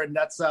dark turn.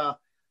 That's a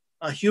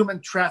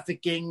human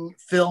trafficking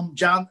film.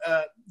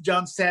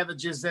 John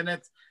Savage is in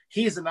it.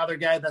 He's another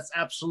guy that's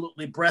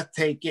absolutely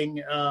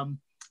breathtaking.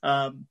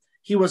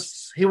 He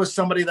was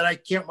somebody that I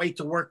can't wait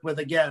to work with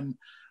again.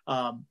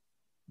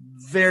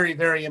 Very,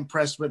 very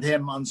impressed with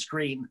him on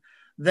screen.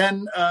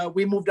 Then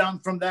we moved on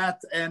from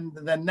that, and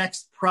the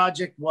next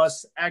project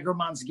was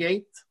Agramon's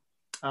Gate,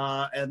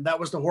 and that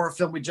was the horror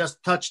film we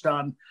just touched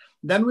on.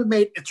 Then we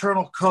made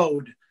Eternal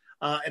Code,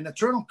 and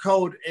Eternal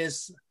Code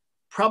is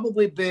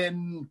probably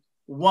been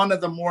one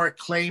of the more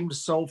acclaimed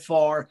so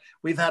far.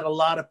 We've had a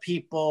lot of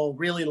people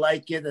really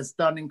like it. It's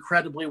done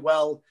incredibly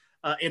well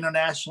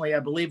internationally. I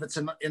believe it's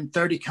in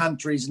 30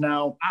 countries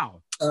now.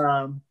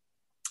 Wow.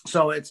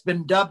 So it's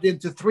been dubbed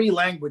into 3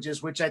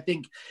 languages, which I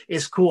think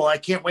is cool. I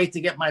can't wait to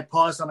get my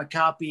paws on a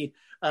copy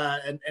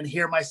and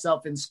hear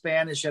myself in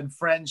Spanish and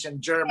French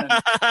and German.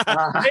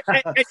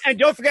 And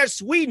don't forget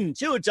Sweden,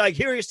 too. It's like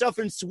hear yourself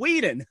in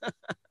Sweden.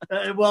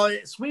 Well,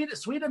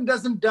 Sweden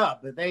doesn't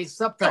dub. They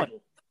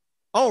subtitle.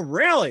 Oh,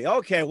 really?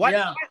 Okay.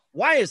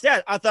 Why is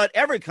that? I thought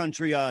every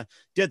country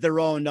did their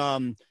own,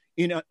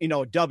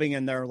 dubbing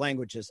in their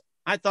languages.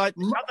 I thought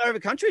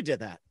every country did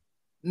that.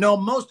 No,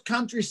 most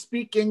countries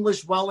speak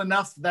English well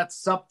enough that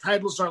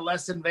subtitles are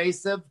less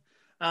invasive,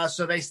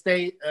 so they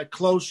stay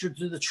closer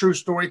to the true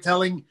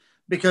storytelling.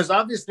 Because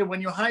obviously,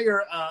 when you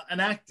hire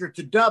an actor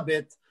to dub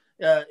it,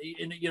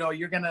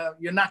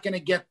 you're not gonna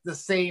get the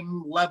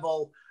same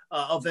level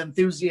of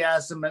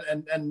enthusiasm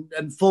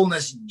and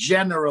fullness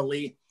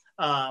generally.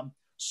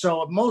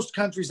 So most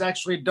countries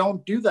actually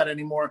don't do that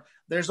anymore.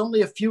 There's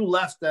only a few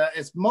left.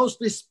 It's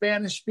mostly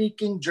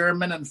Spanish-speaking,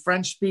 German, and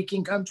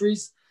French-speaking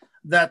countries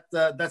that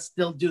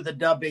still do the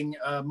dubbing.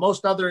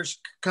 Most other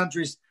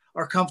countries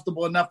are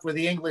comfortable enough with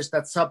the English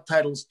that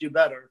subtitles do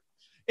better.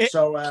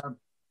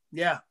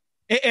 Yeah.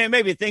 And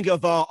maybe think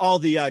of all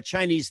the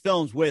Chinese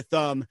films with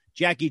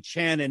Jackie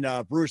Chan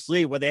and Bruce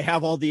Lee, where they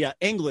have all the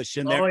English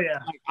in there. Oh, yeah.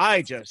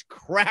 I just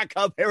crack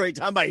up every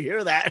time I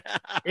hear that.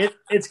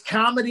 It's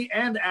comedy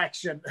and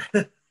action.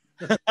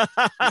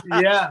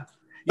 Yeah.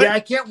 I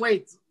can't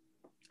wait.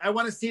 I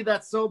want to see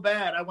that so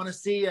bad. I want to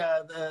see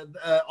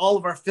all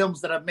of our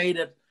films that have made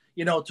it,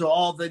 to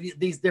all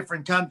these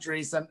different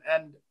countries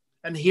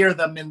and hear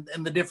them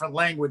in the different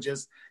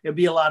languages. It'd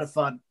be a lot of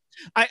fun.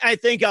 I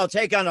think I'll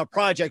take on a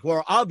project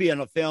where I'll be in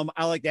a film.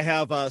 I like to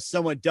have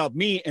someone dub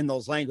me in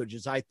those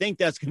languages. I think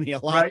that's going to be a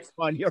lot of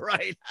fun. You're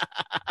right.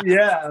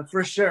 Yeah,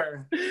 for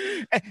sure.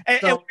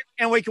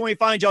 And where can we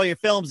find all your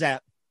films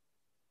at?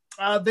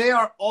 They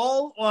are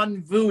all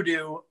on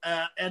Vudu,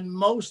 and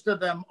most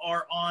of them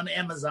are on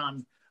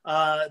Amazon.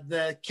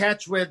 The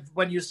catch with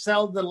when you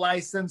sell the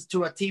license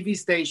to a TV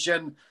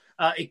station,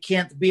 it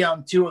can't be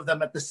on 2 of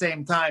them at the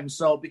same time.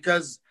 So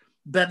because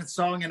Bennett's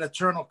Song and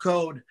Eternal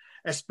Code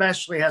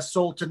especially has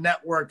sold to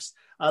networks,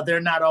 they're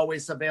not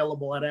always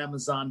available at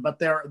Amazon, but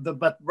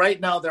but right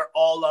now they're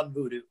all on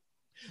Vudu.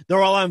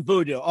 They're all on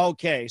Vudu.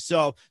 Okay,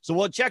 so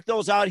we'll check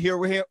those out here.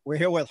 We're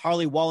here with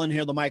Harley Wallen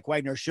here, the Mike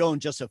Wagner Show, in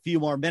just a few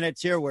more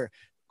minutes here. We're,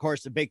 of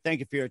course, a big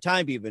thank you for your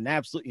time. You've been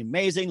absolutely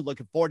amazing.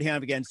 Looking forward to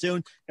having you again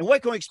soon. And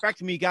what can we expect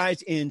from you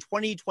guys in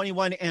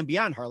 2021 and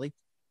beyond, Harley?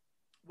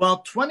 Well,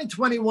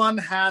 2021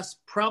 has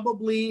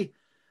probably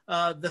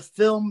the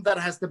film that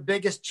has the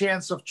biggest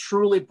chance of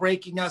truly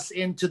breaking us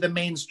into the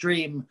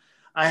mainstream.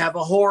 I have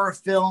a horror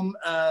film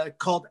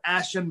called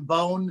Ash and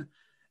Bone.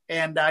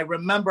 And I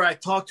remember I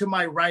talked to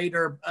my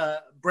writer,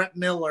 Brett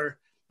Miller,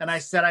 and I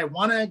said,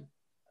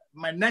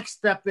 my next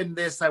step in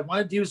this, I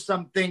want to do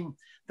something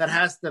that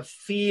has the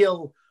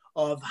feel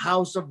of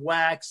House of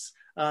Wax,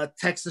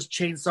 Texas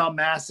Chainsaw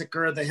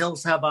Massacre, The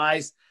Hills Have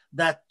Eyes,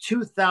 that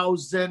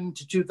 2000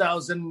 to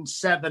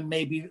 2007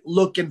 maybe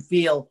look and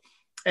feel.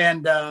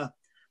 And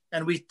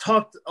we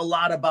talked a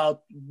lot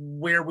about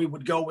where we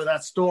would go with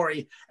that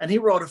story. And he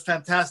wrote a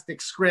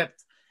fantastic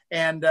script.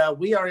 And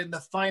we are in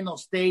the final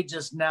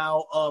stages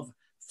now of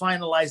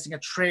finalizing a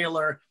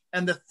trailer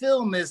and the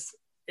film is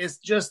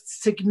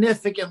just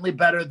significantly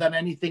better than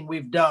anything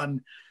we've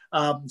done.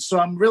 So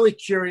I'm really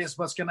curious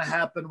what's going to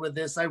happen with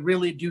this. I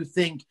really do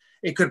think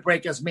it could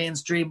break us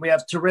mainstream. We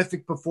have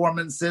terrific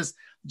performances.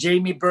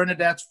 Jamie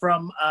Bernadette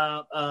from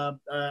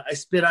I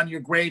Spit on Your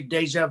Grave,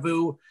 Deja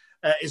Vu,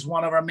 is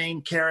one of our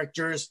main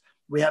characters.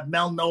 We have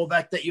Mel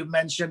Novak that you've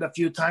mentioned a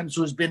few times,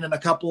 who's been in a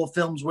couple of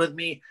films with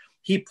me.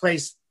 He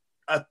plays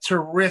a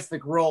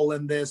terrific role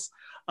in this.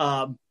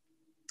 And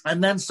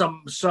then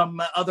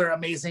some other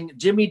amazing.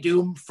 Jimmy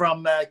Doom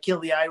from Kill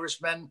the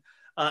Irishman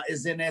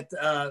is in it.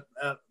 A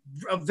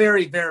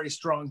very, very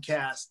strong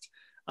cast.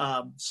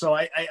 So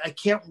I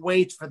can't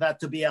wait for that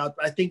to be out.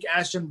 I think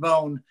Ash and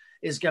Bone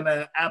is going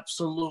to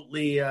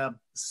absolutely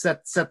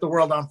set the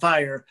world on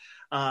fire.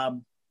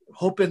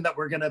 Hoping that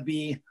we're going to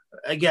be,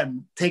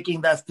 again,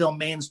 taking that film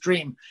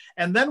mainstream.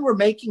 And then we're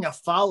making a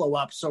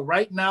follow-up. So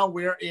right now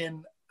we're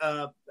in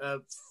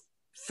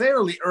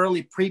fairly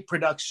early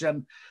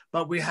pre-production,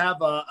 but we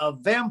have a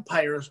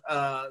vampire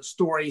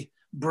story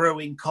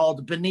brewing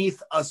called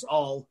Beneath Us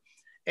All.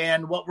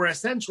 And what we're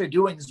essentially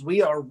doing is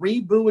we are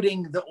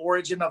rebooting the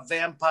origin of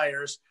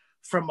vampires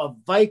from a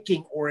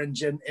Viking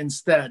origin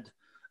instead.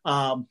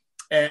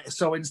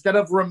 So instead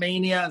of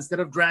Romania,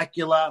 instead of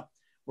Dracula,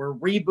 we're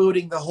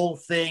rebooting the whole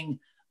thing.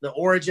 The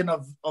origin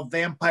of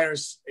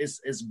vampires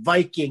is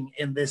Viking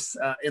in this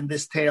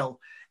tale.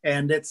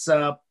 And it's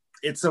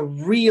a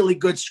really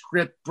good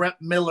script. Brett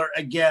Miller,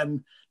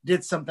 again,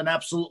 did something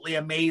absolutely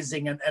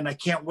amazing. And I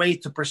can't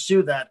wait to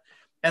pursue that.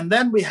 And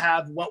then we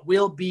have what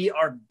will be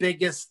our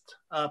biggest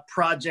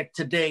project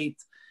to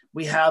date.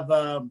 We have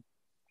a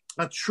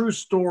true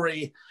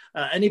story.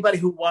 Anybody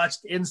who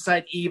watched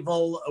Inside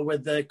Evil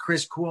with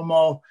Chris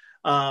Cuomo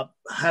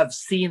have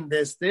seen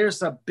this.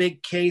 There's a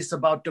big case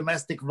about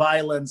domestic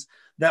violence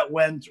that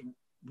went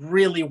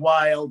really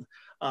wild.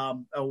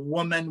 A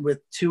woman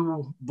with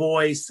two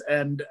boys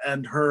and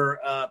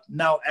her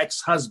now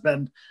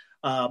ex-husband.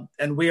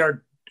 And we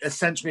are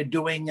essentially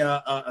doing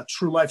a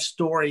true life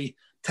story,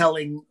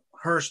 telling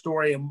her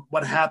story and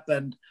what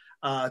happened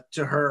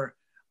to her.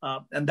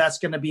 And that's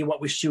going to be what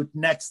we shoot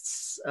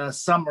next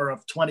summer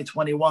of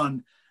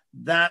 2021.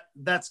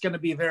 That's going to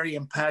be very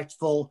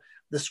impactful.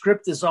 The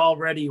script is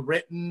already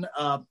written.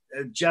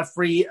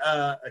 Jeffrey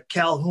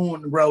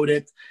Calhoun wrote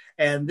it.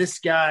 And this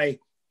guy,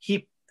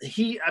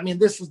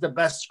 this is the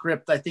best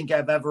script I think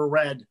I've ever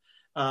read.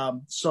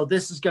 So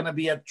this is going to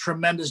be a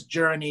tremendous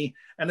journey,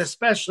 and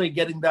especially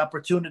getting the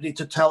opportunity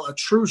to tell a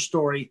true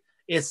story.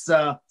 It's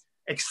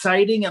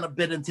exciting and a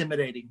bit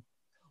intimidating.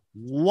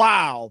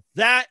 Wow,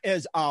 that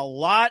is a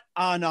lot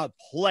on a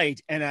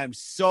plate, and I'm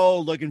so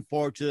looking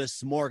forward to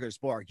this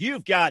smorgasbord.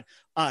 You've got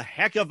a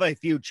heck of a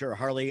future,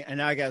 Harley,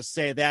 and I gotta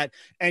say that.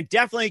 And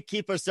definitely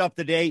keep us up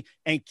to date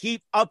and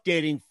keep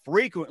updating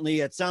frequently.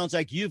 It sounds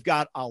like you've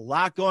got a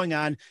lot going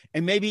on,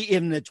 and maybe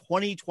even the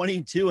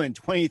 2022 and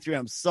 23.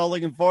 I'm so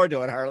looking forward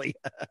to it, Harley.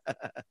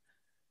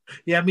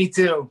 Yeah, me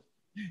too.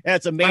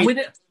 That's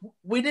amazing.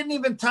 We didn't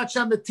even touch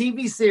on the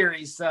TV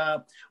series.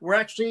 We're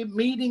actually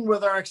meeting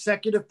with our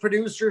executive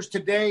producers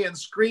today and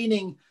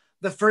screening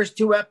the first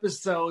 2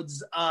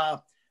 episodes.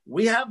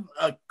 We have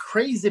a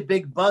crazy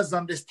big buzz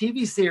on this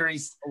TV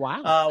series.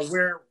 Wow.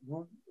 Where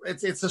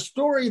it's a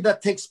story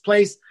that takes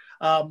place.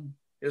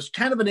 It's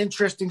kind of an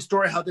interesting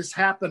story how this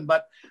happened,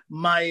 but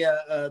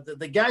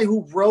the guy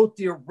who wrote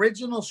the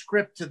original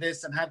script to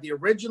this and had the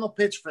original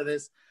pitch for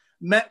this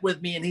met with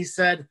me, and he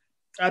said,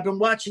 I've been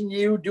watching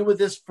you do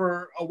this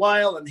for a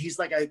while. And he's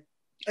like,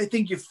 I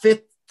think you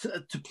fit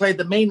to play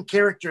the main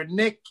character,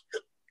 Nick,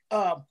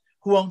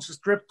 who owns a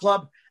strip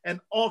club, and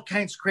all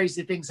kinds of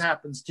crazy things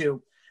happens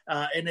too.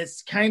 And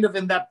it's kind of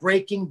in that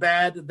Breaking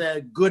Bad,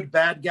 the good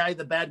bad guy,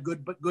 the bad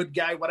good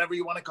guy, whatever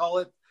you want to call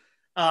it.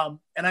 And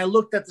I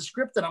looked at the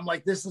script and I'm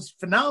like, this is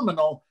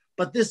phenomenal,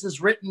 but this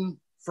is written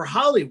for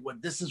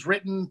Hollywood. This is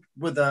written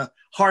with a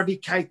Harvey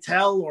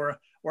Keitel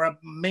or a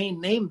main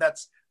name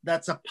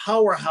that's a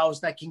powerhouse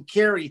that can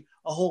carry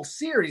a whole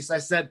series. I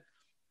said,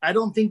 I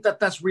don't think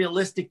that's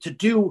realistic to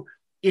do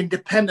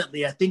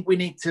independently. I think we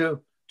need to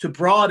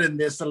broaden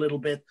this a little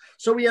bit.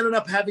 So we ended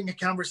up having a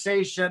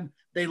conversation.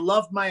 They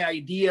loved my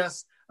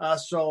ideas.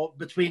 So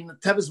between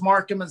Tevis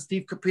Markham and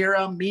Steve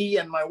Capira, me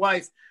and my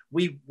wife,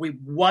 we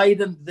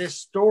widened this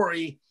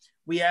story.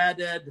 We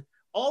added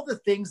all the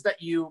things that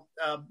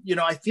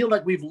I feel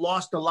like we've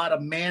lost a lot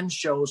of man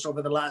shows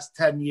over the last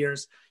 10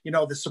 years.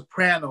 The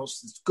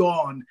Sopranos is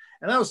gone.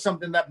 And that was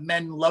something that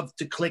men loved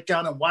to click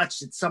on and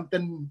watch. It's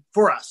something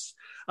for us.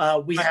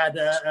 We had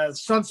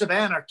Sons of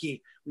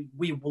Anarchy.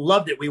 We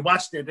loved it. We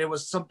watched it. It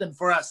was something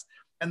for us.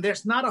 And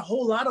there's not a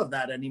whole lot of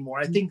that anymore.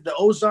 I think the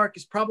Ozark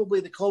is probably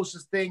the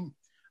closest thing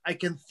I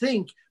can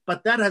think,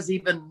 but that has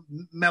even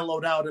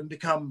mellowed out and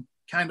become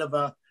kind of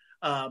a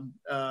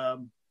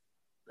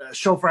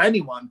show for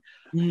anyone.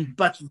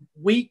 But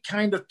we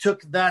kind of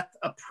took that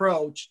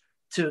approach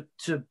to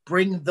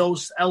bring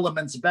those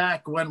elements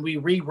back when we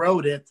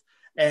rewrote it.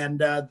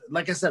 And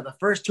like I said, the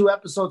first 2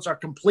 episodes are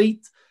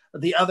complete.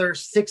 The other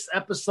 6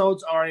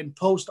 episodes are in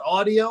post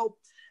audio.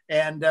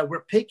 and we're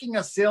picking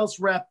a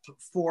sales rep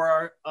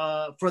for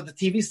the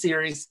TV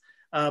series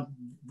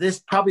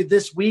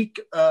this week,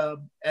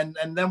 and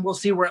then we'll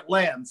see where it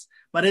lands.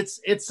 But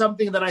it's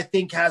something that I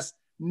think has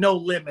no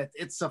limit.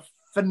 It's a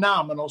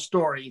phenomenal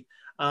story,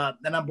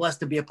 and I'm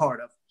blessed to be a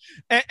part of.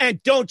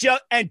 And don't you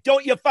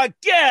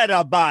forget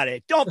about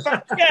it. Don't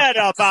forget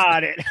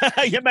about it.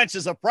 You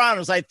mentioned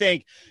Sopranos, I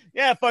think.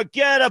 Yeah,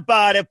 forget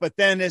about it. But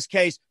then in this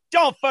case,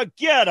 don't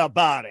forget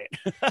about it.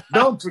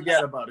 Don't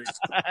forget about it.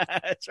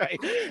 That's right.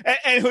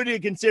 And who do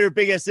you consider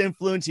biggest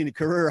influence in your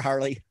career,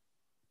 Harley?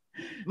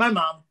 My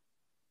mom.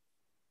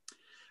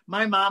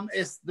 My mom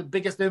is the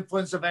biggest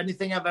influence of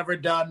anything I've ever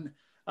done.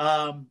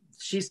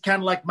 She's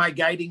kind of like my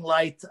guiding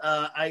light.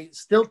 I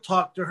still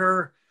talk to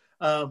her,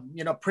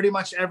 pretty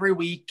much every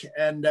week,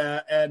 and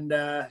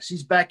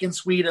she's back in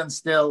Sweden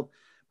still.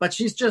 But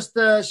she's just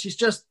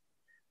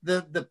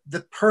the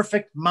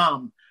perfect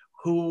mom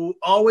who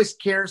always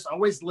cares,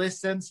 always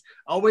listens,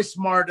 always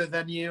smarter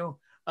than you.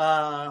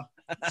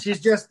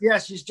 She's just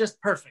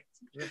perfect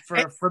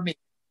for me.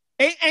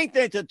 Ain't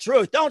that the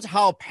truth? Don't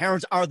how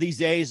parents are these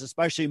days,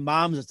 especially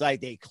moms. It's like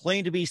they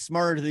claim to be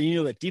smarter than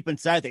you, but deep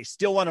inside they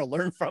still want to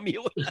learn from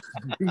you.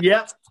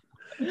 Yep.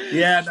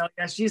 Yeah,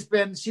 she's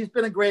been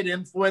a great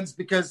influence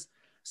because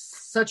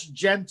such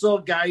gentle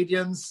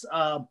guidance,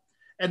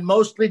 and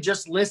mostly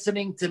just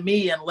listening to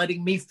me and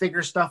letting me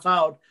figure stuff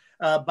out.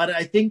 But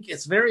I think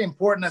it's very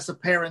important as a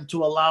parent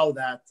to allow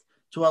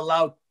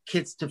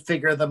kids to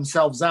figure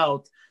themselves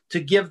out, to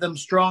give them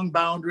strong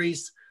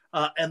boundaries,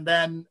 and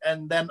then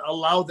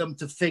allow them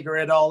to figure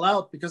it all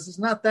out, because it's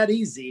not that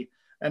easy.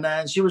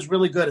 And she was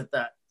really good at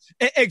that.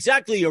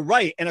 Exactly. You're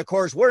right. And of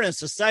course, we're in a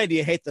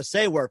society, I hate to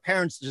say, where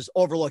parents just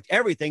overlook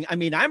everything. I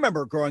mean, I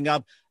remember growing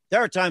up,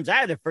 there are times I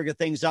had to figure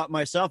things out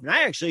myself, and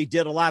I actually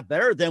did a lot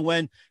better than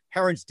when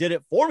parents did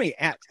it for me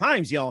at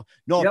times. No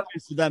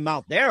offense to them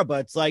out there,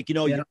 but it's like, you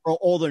grow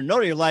older and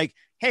older, you're like,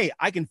 hey,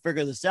 I can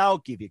figure this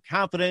out, give you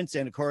confidence.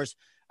 And of course,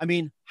 I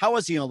mean, how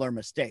is he going to learn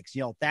mistakes?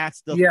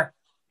 That's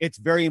it's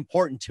very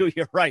important too.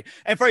 You're right.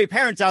 And for your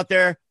parents out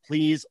there,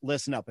 please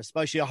listen up,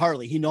 especially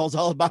Harley. He knows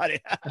all about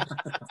it.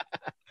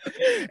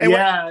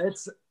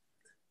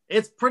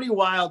 It's pretty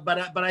wild,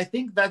 but I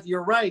think that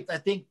you're right. I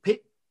think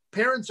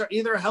parents are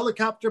either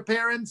helicopter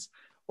parents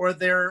or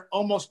they're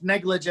almost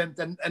negligent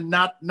and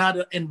not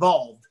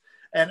involved.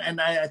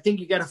 And I think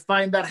you got to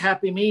find that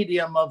happy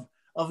medium of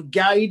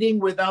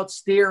guiding without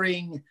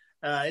steering.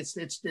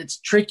 It's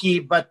tricky,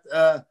 but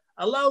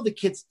allow the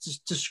kids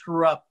to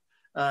screw up,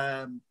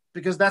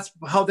 because that's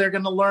how they're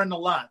going to learn a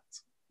lot.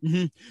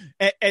 Mm-hmm.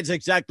 It's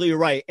exactly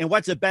right. And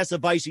what's the best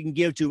advice you can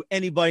give to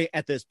anybody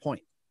at this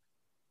point?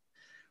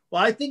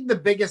 Well, I think the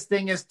biggest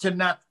thing is to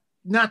not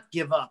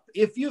give up.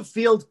 If you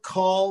feel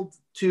called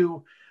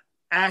to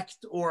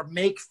act or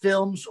make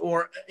films,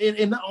 or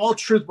in all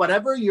truth,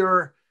 whatever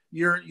your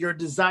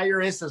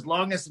desire is, as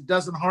long as it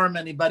doesn't harm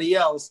anybody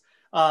else,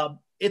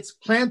 it's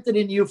planted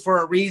in you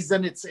for a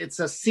reason. It's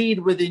a seed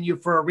within you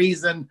for a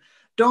reason.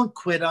 Don't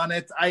quit on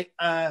it.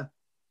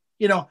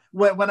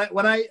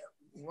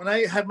 When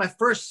I had my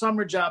first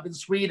summer job in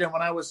Sweden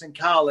when I was in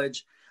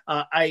college,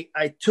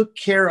 I took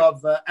care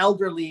of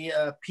elderly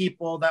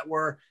people that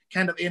were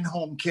kind of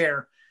in-home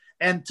care.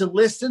 And to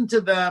listen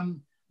to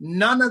them,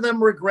 none of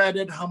them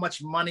regretted how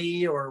much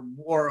money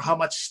or how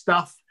much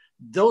stuff.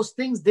 Those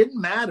things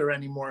didn't matter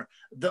anymore.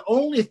 The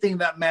only thing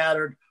that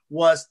mattered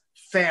was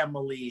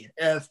family,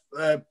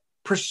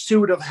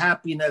 pursuit of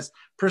happiness,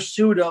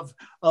 pursuit of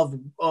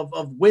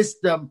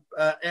wisdom,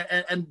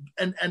 and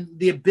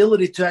the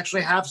ability to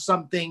actually have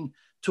something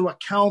to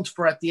account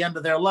for at the end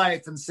of their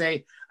life and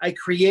say, I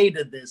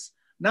created this.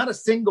 Not a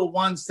single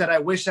one said, I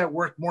wish I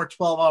worked more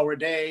 12-hour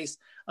days.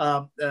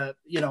 Not a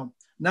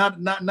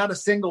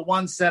single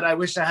one said, I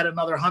wish I had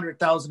another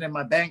 100,000 in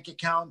my bank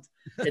account.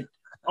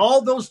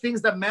 All those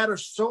things that matter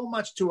so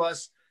much to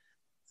us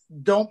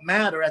don't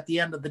matter at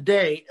the end of the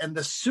day. And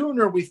the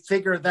sooner we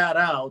figure that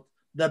out,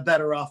 the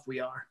better off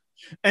we are.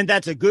 And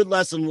that's a good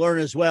lesson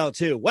learned as well,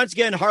 too. Once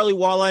again, Harley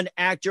Wallen,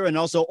 actor and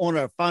also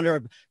owner and founder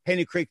of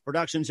Penny Creek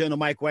Productions here on the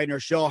Mike Wagner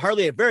Show.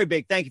 Harley, a very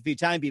big thank you for your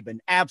time. You've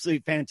been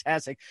absolutely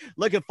fantastic.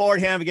 Looking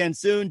forward to having you again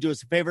soon. Do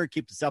us a favor,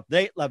 keep us up to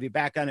date. Love you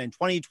back on in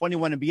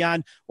 2021 and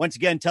beyond. Once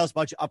again, tell us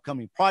about your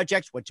upcoming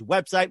projects. What's your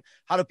website?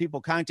 How do people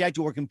contact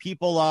you? Where can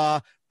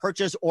people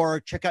purchase or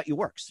check out your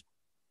works?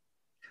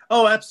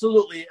 Oh,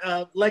 absolutely.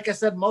 Like I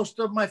said, most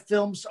of my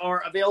films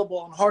are available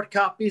on hard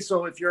copy.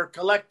 So if you're a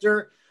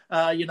collector,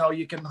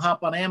 you can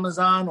hop on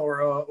Amazon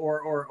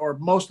or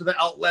most of the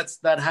outlets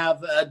that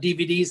have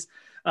DVDs.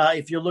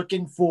 If you're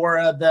looking for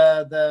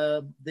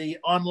the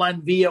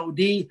online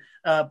VOD,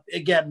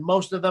 again,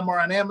 most of them are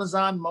on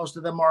Amazon, most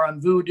of them are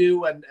on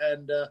Vudu,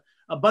 and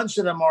a bunch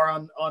of them are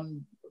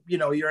on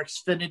your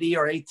Xfinity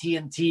or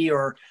AT&T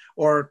or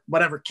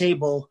whatever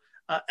cable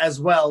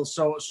as well.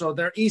 So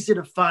they're easy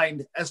to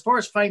find. As far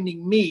as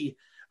finding me,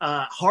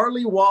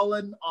 Harley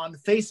Wallen on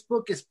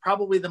Facebook is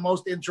probably the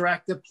most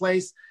interactive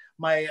place.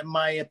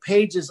 My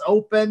page is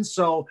open,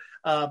 so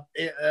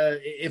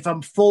if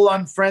I'm full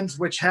on friends,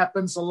 which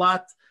happens a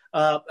lot,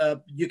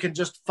 you can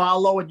just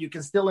follow and you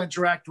can still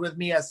interact with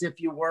me as if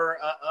you were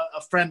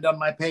a friend on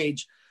my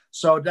page.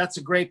 So that's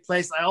a great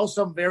place. I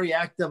also am very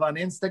active on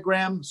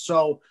Instagram.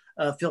 So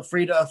feel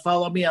free to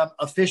follow me on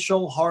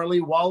official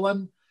Harley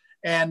Wallen.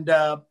 And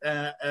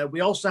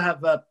we also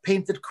have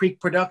Painted Creek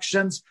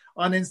Productions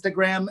on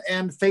Instagram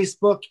and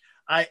Facebook.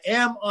 I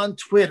am on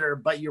Twitter,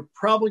 but you're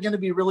probably going to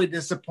be really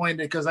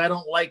disappointed because I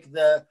don't like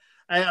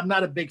I'm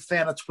not a big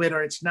fan of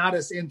Twitter. It's not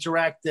as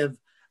interactive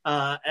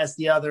as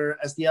the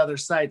other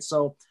sites.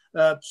 So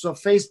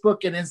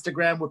Facebook and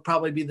Instagram would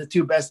probably be the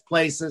two best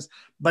places.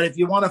 But if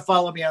you want to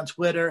follow me on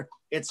Twitter,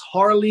 it's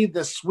Harley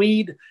the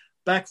Swede,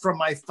 back from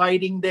my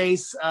fighting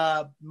days.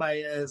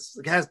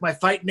 It has my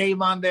fight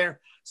name on there.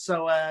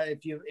 So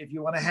if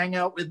you want to hang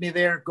out with me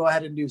there, go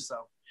ahead and do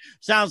so.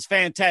 Sounds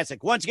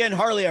fantastic. Once again,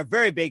 Harley, a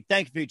very big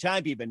thank you for your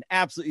time. You've been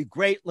absolutely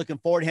great. Looking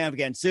forward to having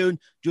you again soon.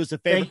 Do us a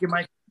favor. Thank you,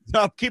 Mike.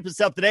 Keep us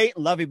up to date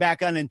and love you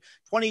back on in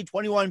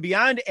 2021 and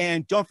beyond.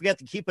 And don't forget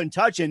to keep in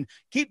touch and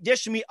keep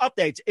dishing me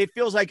updates. It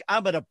feels like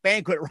I'm at a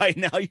banquet right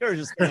now. You're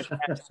just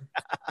fantastic.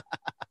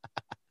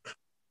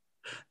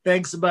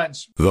 Thanks a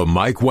bunch. The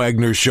Mike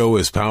Wagner Show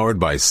is powered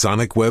by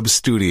Sonic Web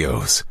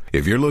Studios.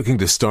 If you're looking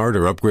to start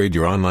or upgrade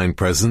your online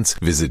presence,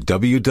 visit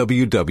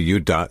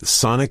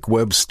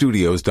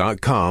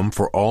www.sonicwebstudios.com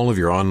for all of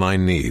your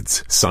online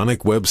needs.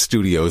 Sonic Web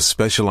Studios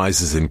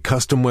specializes in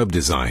custom web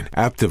design,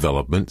 app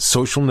development,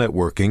 social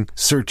networking,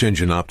 search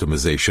engine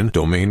optimization,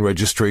 domain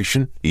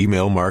registration,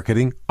 email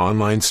marketing,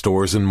 online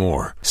stores, and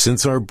more.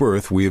 Since our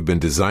birth, we have been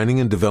designing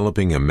and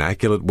developing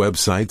immaculate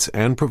websites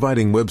and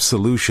providing web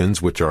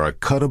solutions which are a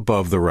cut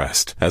above the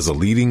rest. As a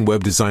leading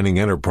web designing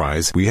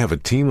enterprise, we have a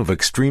team of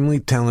extremely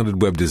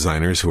talented web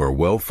designers who are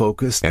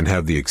well-focused and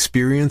have the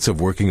experience of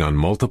working on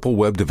multiple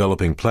web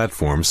developing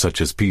platforms such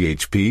as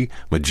PHP,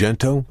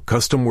 Magento,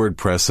 custom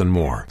WordPress, and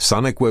more.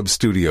 Sonic Web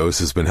Studios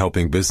has been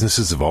helping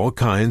businesses of all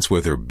kinds,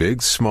 whether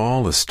big,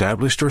 small,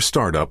 established, or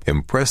startup,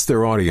 impress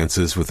their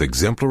audiences with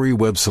exemplary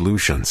web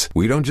solutions.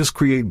 We don't just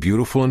create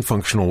beautiful and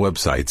functional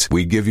websites.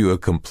 We give you a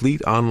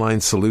complete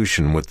online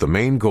solution with the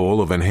main goal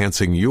of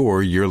enhancing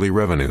your yearly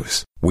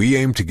revenues. We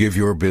aim to give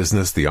your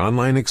business the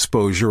online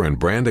exposure and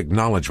brand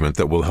acknowledgement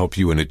that will help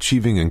you in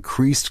achieving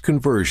increased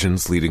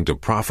conversions leading to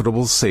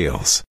profitable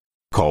sales.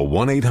 Call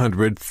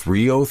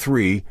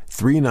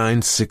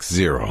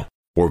 1-800-303-3960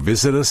 or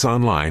visit us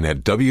online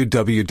at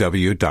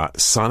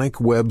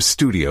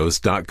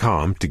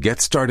www.sonicwebstudios.com to get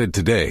started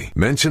today.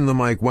 Mention the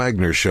Mike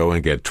Wagner Show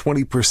and get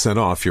 20%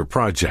 off your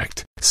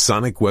project.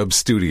 Sonic Web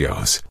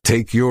Studios.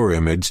 Take your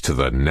image to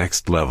the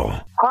next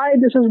level. Hi,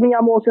 this is Mia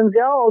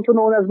Mosinzia, also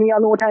known as Mia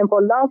No Time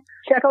for Love.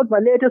 Check out my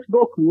latest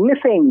book,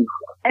 Missing,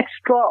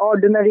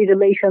 Extraordinary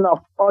Relation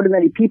of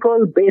Ordinary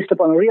People based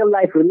upon a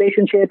real-life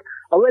relationship,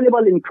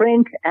 available in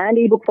print and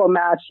ebook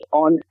formats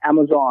on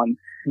Amazon.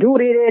 Do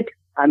read it.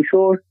 I'm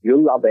sure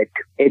you'll love it.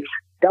 It's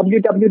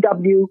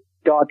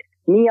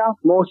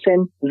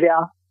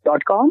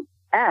www.miamosinzia.com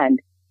and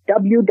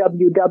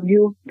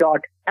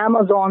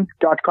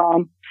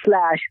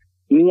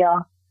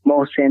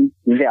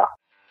www.amazon.com/miamosinzia.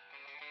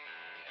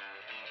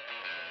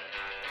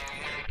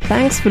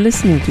 Thanks for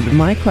listening to The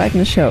Mike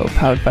Wagner Show,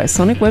 powered by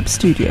Sonic Web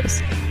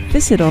Studios.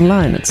 Visit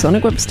online at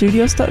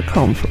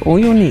sonicwebstudios.com for all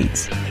your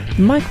needs.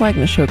 The Mike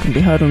Wagner Show can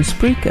be heard on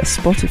Spreaker,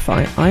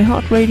 Spotify,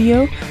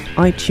 iHeartRadio,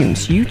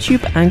 iTunes,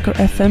 YouTube, Anchor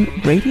FM,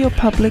 Radio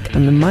Public,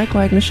 and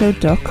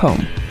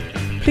themikewagnershow.com.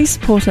 Please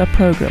support our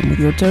program with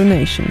your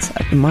donations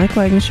at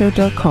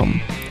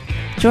themikewagnershow.com.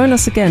 Join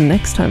us again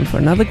next time for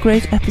another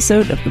great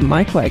episode of The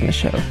Mike Wagner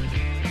Show.